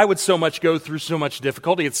pain? Why would so much go through so much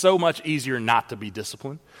difficulty? It's so much easier not to be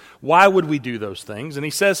disciplined. Why would we do those things? And he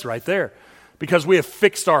says right there, because we have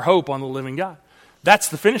fixed our hope on the living God. That's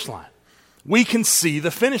the finish line. We can see the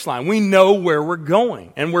finish line. We know where we're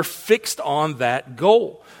going, and we're fixed on that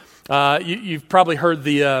goal. You've probably heard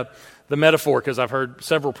the metaphor, because I've heard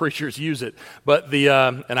several preachers use it. But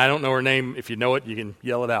and I don't know her name. If you know it, you can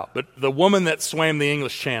yell it out. But the woman that swam the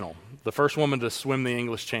English Channel, the first woman to swim the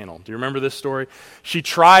English Channel. Do you remember this story? She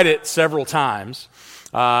tried it several times,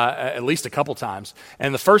 at least a couple times.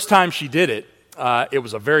 And the first time she did it, it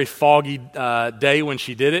was a very foggy day when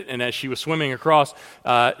she did it, and as she was swimming across,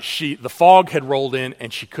 the fog had rolled in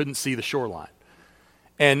and she couldn't see the shoreline.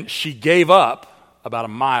 And she gave up about a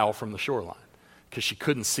mile from the shoreline because she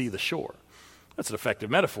couldn't see the shore. That's an effective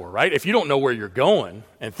metaphor, right? If you don't know where you're going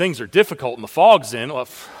and things are difficult and the fog's in, well,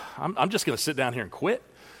 I'm just going to sit down here and quit.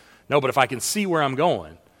 No, but if I can see where I'm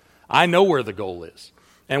going, I know where the goal is.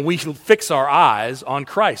 And we fix our eyes on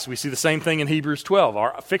Christ. We see the same thing in Hebrews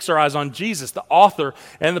 12. Fix our eyes on Jesus, the author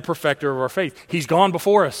and the perfecter of our faith. He's gone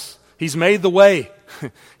before us. He's made the way.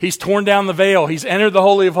 He's torn down the veil. He's entered the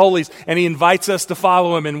Holy of Holies, and he invites us to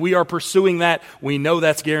follow him, and we are pursuing that. We know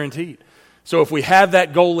that's guaranteed. So if we have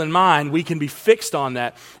that goal in mind, we can be fixed on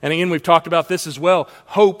that. And again, we've talked about this as well.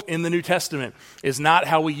 Hope in the New Testament is not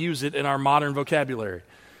how we use it in our modern vocabulary.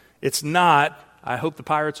 It's not, I hope the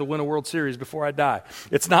Pirates will win a World Series before I die.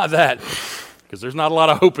 It's not that, because there's not a lot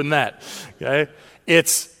of hope in that. Okay?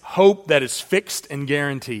 It's hope that is fixed and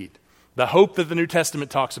guaranteed. The hope that the New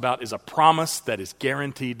Testament talks about is a promise that is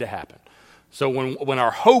guaranteed to happen. So when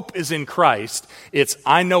our hope is in Christ, it's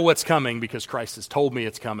I know what's coming because Christ has told me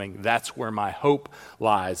it's coming. That's where my hope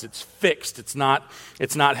lies. It's fixed. It's not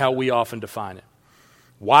how we often define it.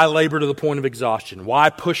 Why labor to the point of exhaustion? Why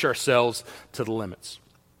push ourselves to the limits?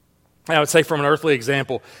 I would say from an earthly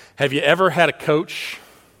example, have you ever had a coach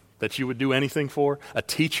that you would do anything for? A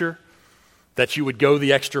teacher that you would go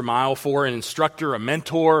the extra mile for, an instructor, a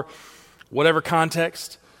mentor, whatever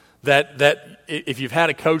context, that if you've had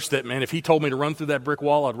a coach that, man, if he told me to run through that brick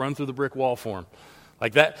wall, I'd run through the brick wall for him.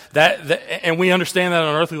 Like that, and we understand that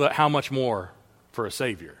on earthly level, how much more for a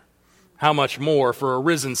Savior? How much more for a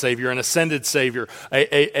risen Savior, an ascended Savior,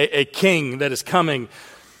 a King that is coming?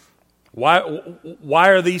 Why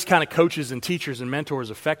are these kind of coaches and teachers and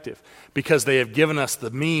mentors effective? Because they have given us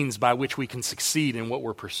the means by which we can succeed in what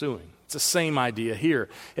we're pursuing. It's the same idea here.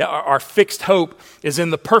 Our fixed hope is in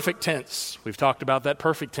the perfect tense. We've talked about that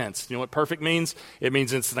perfect tense. You know what perfect means? It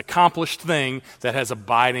means it's an accomplished thing that has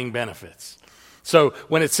abiding benefits. So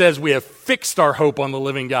when it says we have fixed our hope on the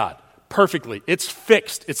living God, perfectly, it's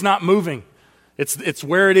fixed. It's not moving. It's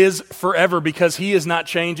where it is forever because he is not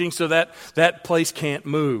changing, so that place can't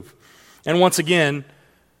move. And once again,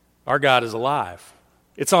 our God is alive.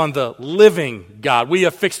 It's on the living God. We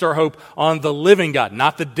have fixed our hope on the living God,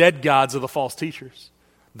 not the dead gods of the false teachers.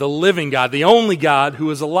 The living God, the only God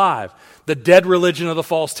who is alive. The dead religion of the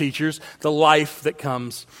false teachers, the life that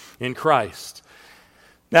comes in Christ.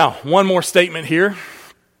 Now, one more statement here.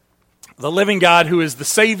 The living God who is the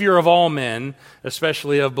Savior of all men,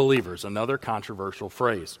 especially of believers. Another controversial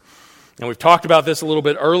phrase. And we've talked about this a little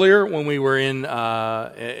bit earlier when we were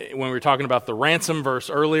talking about the ransom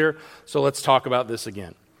verse earlier. So let's talk about this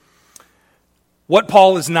again. What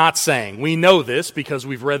Paul is not saying, we know this because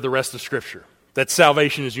we've read the rest of Scripture, that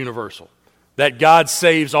salvation is universal, that God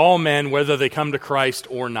saves all men whether they come to Christ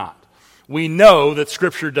or not. We know that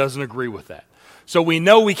Scripture doesn't agree with that. So we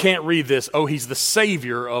know we can't read this, oh, he's the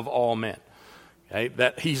Savior of all men. Okay,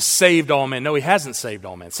 that he's saved all men. No, he hasn't saved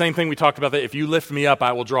all men. Same thing we talked about, that if you lift me up,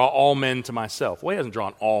 I will draw all men to myself. Well, he hasn't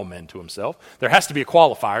drawn all men to himself. There has to be a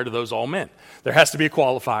qualifier to those all men. There has to be a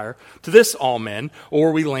qualifier to this all men,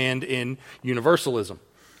 or we land in universalism.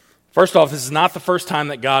 First off, this is not the first time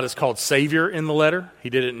that God is called Savior in the letter. He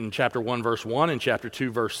did it in chapter 1, verse 1, and chapter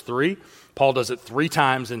 2, verse 3. Paul does it 3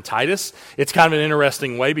 times in Titus. It's kind of an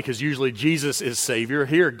interesting way because usually Jesus is Savior.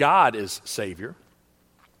 Here, God is Savior.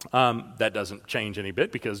 That doesn't change any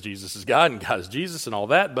bit because Jesus is God and God is Jesus and all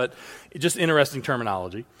that, but just interesting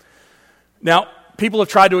terminology. Now, people have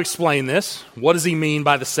tried to explain this. What does he mean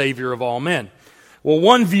by the Savior of all men? Well,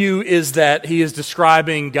 one view is that he is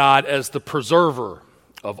describing God as the preserver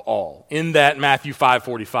of all. In that Matthew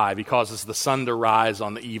 5:45, he causes the sun to rise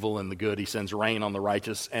on the evil and the good. He sends rain on the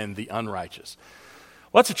righteous and the unrighteous.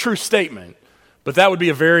 Well, that's a true statement, but that would be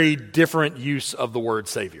a very different use of the word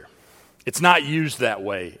Savior. It's not used that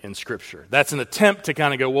way in Scripture. That's an attempt to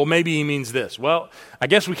kind of go, well, maybe he means this. Well, I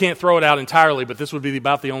guess we can't throw it out entirely, but this would be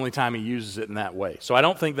about the only time he uses it in that way. So I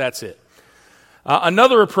don't think that's it.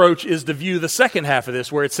 Another approach is to view the second half of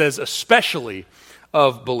this where it says especially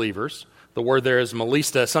of believers. The word there is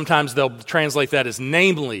melista. Sometimes they'll translate that as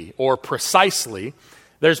namely or precisely.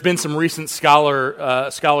 There's been some recent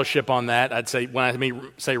scholarship on that. I'd say, when I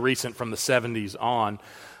say recent, from the 70s on.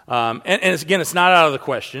 And again, it's not out of the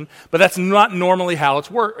question, but that's not normally how it's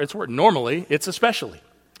worded. Normally, it's especially.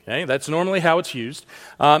 Okay, that's normally how it's used.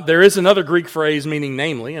 There is another Greek phrase meaning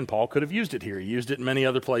namely, and Paul could have used it here. He used it in many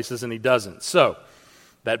other places, and he doesn't. So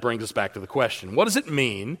that brings us back to the question. What does it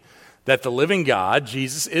mean that the living God,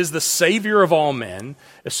 Jesus, is the Savior of all men,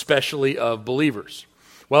 especially of believers?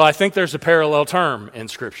 Well, I think there's a parallel term in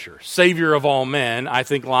Scripture. Savior of all men, I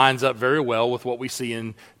think, lines up very well with what we see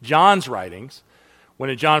in John's writings. When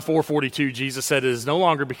in John 4:42, Jesus said, "It is no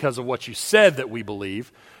longer because of what you said that we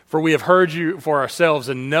believe, for we have heard you for ourselves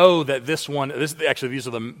and know that these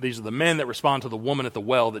are the men that respond to the woman at the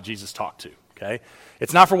well that Jesus talked to." Okay,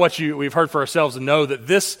 it's not for what we've heard for ourselves and know that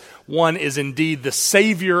this one is indeed the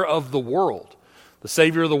Savior of the world, the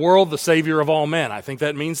Savior of the world, the Savior of all men. I think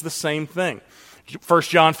that means the same thing. 1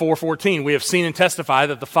 John 4:14, we have seen and testify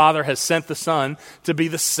that the Father has sent the Son to be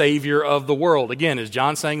the Savior of the world. Again, is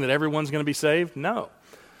John saying that everyone's going to be saved? No.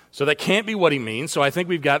 So that can't be what he means, so I think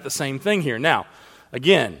we've got the same thing here. Now,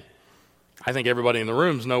 again, I think everybody in the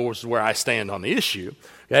room knows where I stand on the issue.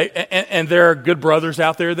 Okay? And there are good brothers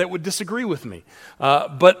out there that would disagree with me.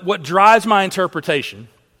 But what drives my interpretation,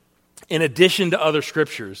 in addition to other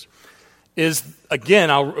scriptures, is,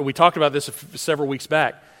 again, we talked about this several weeks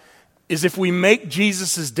back, is if we make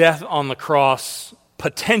Jesus' death on the cross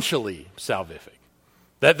potentially salvific.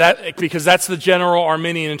 Because that's the general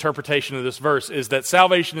Arminian interpretation of this verse, is that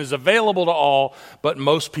salvation is available to all, but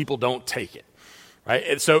most people don't take it.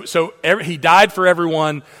 Right? He died for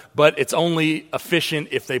everyone, but it's only efficient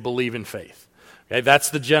if they believe in faith. Okay? That's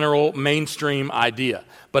the general mainstream idea.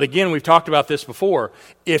 But again, we've talked about this before.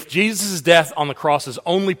 If Jesus' death on the cross is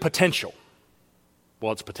only potential,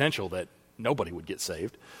 well, it's potential that nobody would get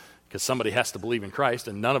saved. because somebody has to believe in Christ,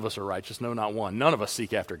 and none of us are righteous, no, not one. None of us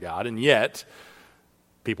seek after God, and yet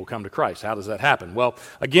people come to Christ. How does that happen? Well,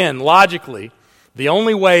 again, logically, the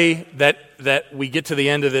only way that we get to the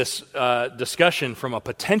end of this discussion from a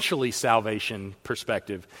potentially salvation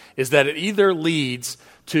perspective is that it either leads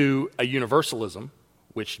to a universalism,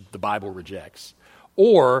 which the Bible rejects,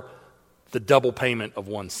 or the double payment of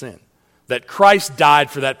one sin. That Christ died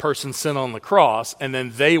for that person's sin on the cross, and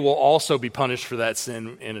then they will also be punished for that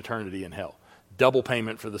sin in eternity in hell. Double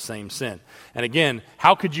payment for the same sin. And again,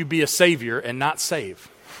 how could you be a savior and not save?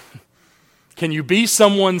 Can you be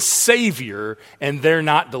someone's savior and they're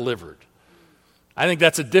not delivered? I think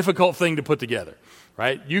that's a difficult thing to put together,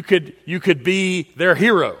 right? You could be their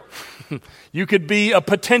hero. You could be a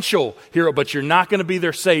potential hero, but you're not going to be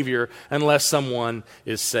their savior unless someone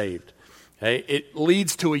is saved. Okay? It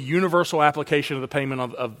leads to a universal application of the payment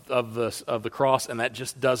of the cross, and that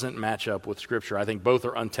just doesn't match up with Scripture. I think both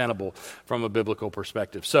are untenable from a biblical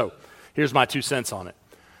perspective. So, here's my 2 cents on it.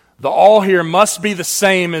 The all here must be the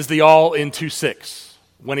same as the all in 2:6,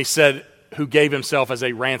 when he said, who gave himself as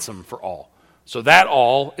a ransom for all. So that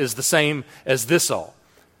all is the same as this all.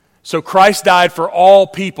 So Christ died for all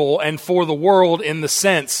people and for the world in the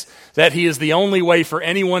sense that he is the only way for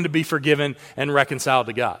anyone to be forgiven and reconciled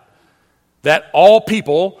to God. That all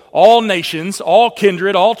people, all nations, all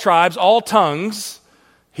kindred, all tribes, all tongues,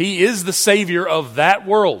 he is the Savior of that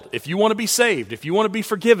world. If you want to be saved, if you want to be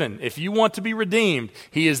forgiven, if you want to be redeemed,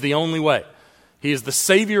 he is the only way. He is the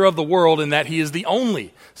Savior of the world in that he is the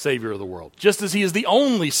only Savior of the world, just as he is the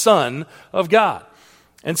only Son of God.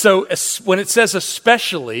 And so when it says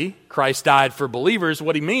especially Christ died for believers,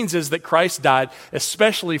 what he means is that Christ died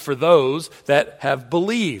especially for those that have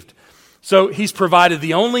believed. So he's provided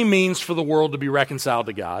the only means for the world to be reconciled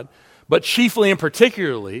to God, but chiefly and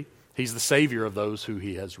particularly, he's the Savior of those who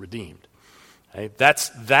he has redeemed. Okay?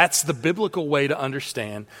 That's the biblical way to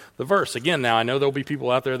understand the verse. Again, now I know there'll be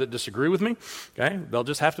people out there that disagree with me. Okay, they'll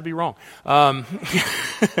just have to be wrong.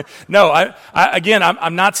 No,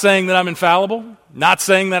 I'm not saying that I'm infallible. Not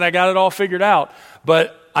saying that I got it all figured out.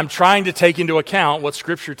 But I'm trying to take into account what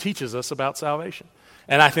Scripture teaches us about salvation.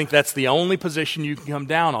 And I think that's the only position you can come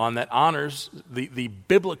down on that honors the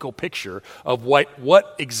biblical picture of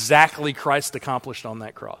what exactly Christ accomplished on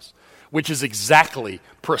that cross, which is exactly,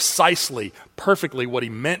 precisely, perfectly what he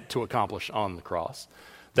meant to accomplish on the cross.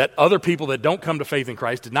 That other people that don't come to faith in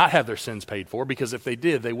Christ did not have their sins paid for, because if they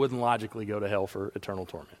did, they wouldn't logically go to hell for eternal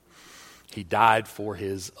torment. He died for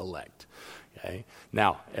his elect. Okay?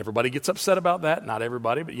 Now, everybody gets upset about that. Not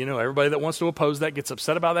everybody, but everybody that wants to oppose that gets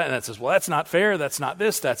upset about that, and that says, well, that's not fair, that's not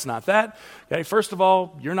this, that's not that. Okay, first of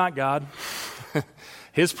all, you're not God.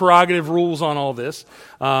 His prerogative rules on all this.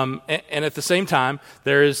 And at the same time,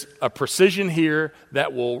 there is a precision here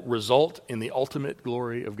that will result in the ultimate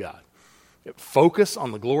glory of God. Focus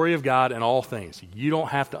on the glory of God in all things. You don't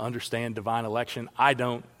have to understand divine election. I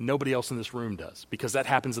don't. Nobody else in this room does, because that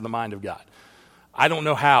happens in the mind of God. I don't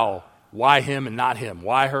know why him and not him,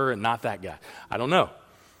 why her and not that guy. I don't know.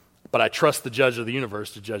 But I trust the judge of the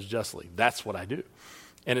universe to judge justly. That's what I do.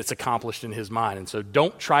 And it's accomplished in his mind. And so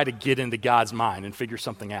don't try to get into God's mind and figure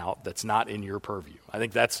something out that's not in your purview. I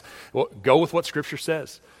think go with what Scripture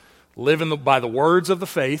says. Live by the words of the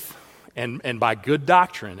faith and by good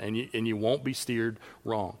doctrine, and you won't be steered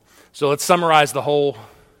wrong. So let's summarize the whole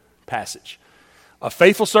passage. A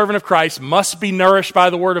faithful servant of Christ must be nourished by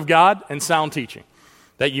the word of God and sound teaching.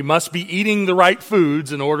 That you must be eating the right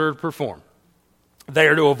foods in order to perform. They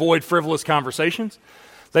are to avoid frivolous conversations.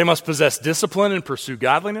 They must possess discipline and pursue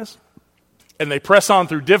godliness. And they press on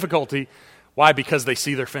through difficulty. Why? Because they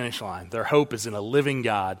see their finish line. Their hope is in a living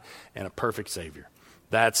God and a perfect Savior.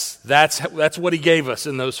 That's what he gave us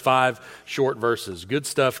in those 5 short verses. Good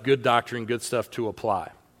stuff, good doctrine, good stuff to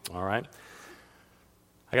apply. All right?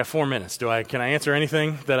 I got 4 minutes. Can I answer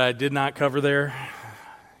anything that I did not cover there?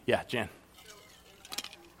 Yeah, Jen.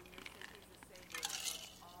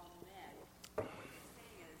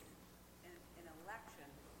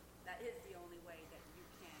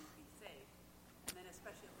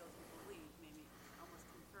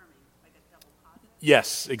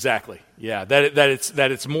 Yes, exactly. Yeah,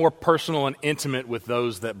 that it's more personal and intimate with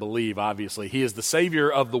those that believe, obviously. He is the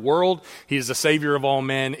Savior of the world. He is the Savior of all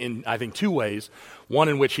men in, I think, 2 ways. One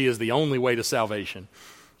in which he is the only way to salvation,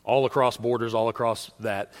 all across borders, all across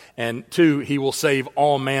that. And 2, he will save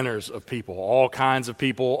all manners of people, all kinds of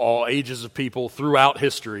people, all ages of people throughout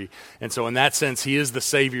history. And so in that sense, he is the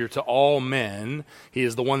Savior to all men. He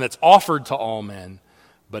is the one that's offered to all men,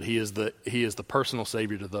 but he is the personal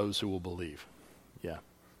Savior to those who will believe. Yeah.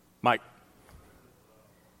 Mike.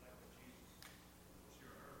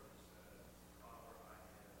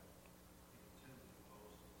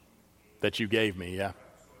 that you gave me, yeah.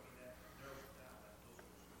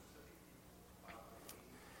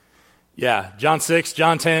 Yeah, John 6,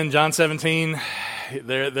 John 10, John 17,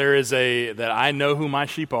 there is that I know who my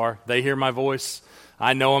sheep are. They hear my voice.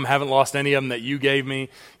 I know them, haven't lost any of them that you gave me.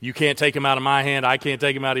 You can't take them out of my hand. I can't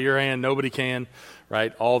take them out of your hand. Nobody can,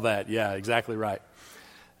 right? All that. Yeah, exactly right.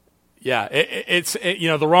 Yeah,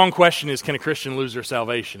 the wrong question is, can a Christian lose their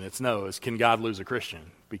salvation? It's no, it's can God lose a Christian?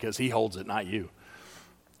 Because he holds it, not you.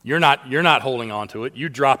 You're not holding on to it. You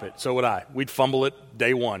drop it. So would I. We'd fumble it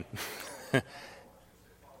day one.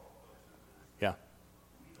 Yeah.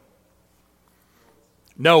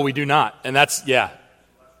 No, we do not. And that's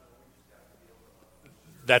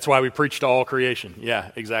why we preach to all creation.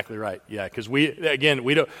 Yeah, exactly right. Yeah, because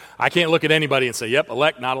I can't look at anybody and say, yep,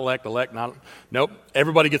 elect, not elect, not. Nope,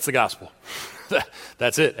 everybody gets the gospel.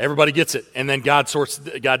 That's it. Everybody gets it. And then God does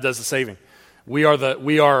the saving. We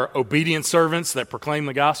are obedient servants that proclaim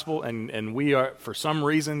the gospel, and we are, for some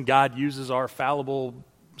reason, God uses our fallible,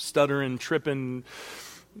 stuttering, tripping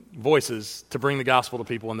voices to bring the gospel to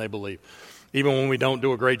people, and they believe. Even when we don't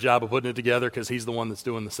do a great job of putting it together, because he's the one that's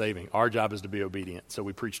doing the saving. Our job is to be obedient, so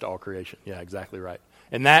we preach to all creation. Yeah, exactly right.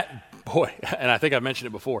 And that, boy, and I think I mentioned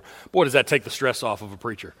it before, boy, does that take the stress off of a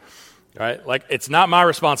preacher. Right? Like, it's not my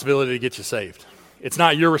responsibility to get you saved. It's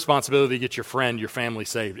not your responsibility to get your friend, your family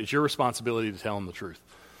saved. It's your responsibility to tell them the truth.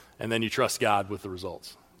 And then you trust God with the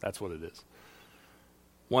results. That's what it is.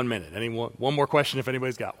 1 minute. One more question if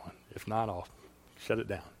anybody's got one. If not, I'll shut it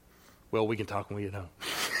down. Well, we can talk when we get home.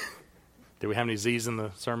 Did we have any Z's in the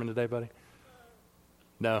sermon today, buddy?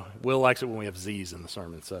 No. Will likes it when we have Z's in the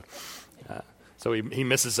sermon. So he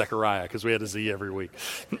misses Zechariah because we had a Z every week.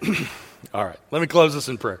 All right. Let me close this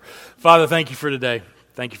in prayer. Father, thank you for today.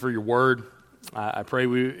 Thank you for your word. I pray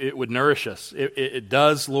it would nourish us. It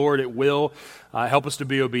does, Lord. It will. Help us to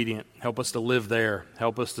be obedient. Help us to live there.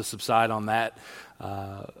 Help us to subside on that.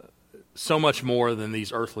 So much more than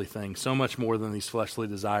these earthly things, so much more than these fleshly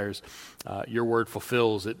desires. Your word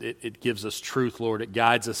fulfills. It gives us truth, Lord. It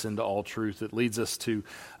guides us into all truth. It leads us to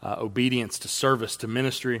obedience, to service, to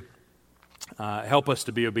ministry. Help us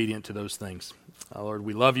to be obedient to those things. Lord,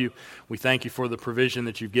 we love you. We thank you for the provision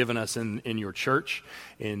that you've given us in your church,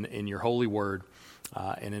 in your holy word,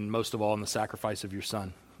 and in most of all in the sacrifice of your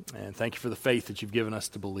Son. And thank you for the faith that you've given us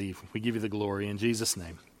to believe. We give you the glory in Jesus'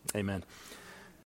 name. Amen.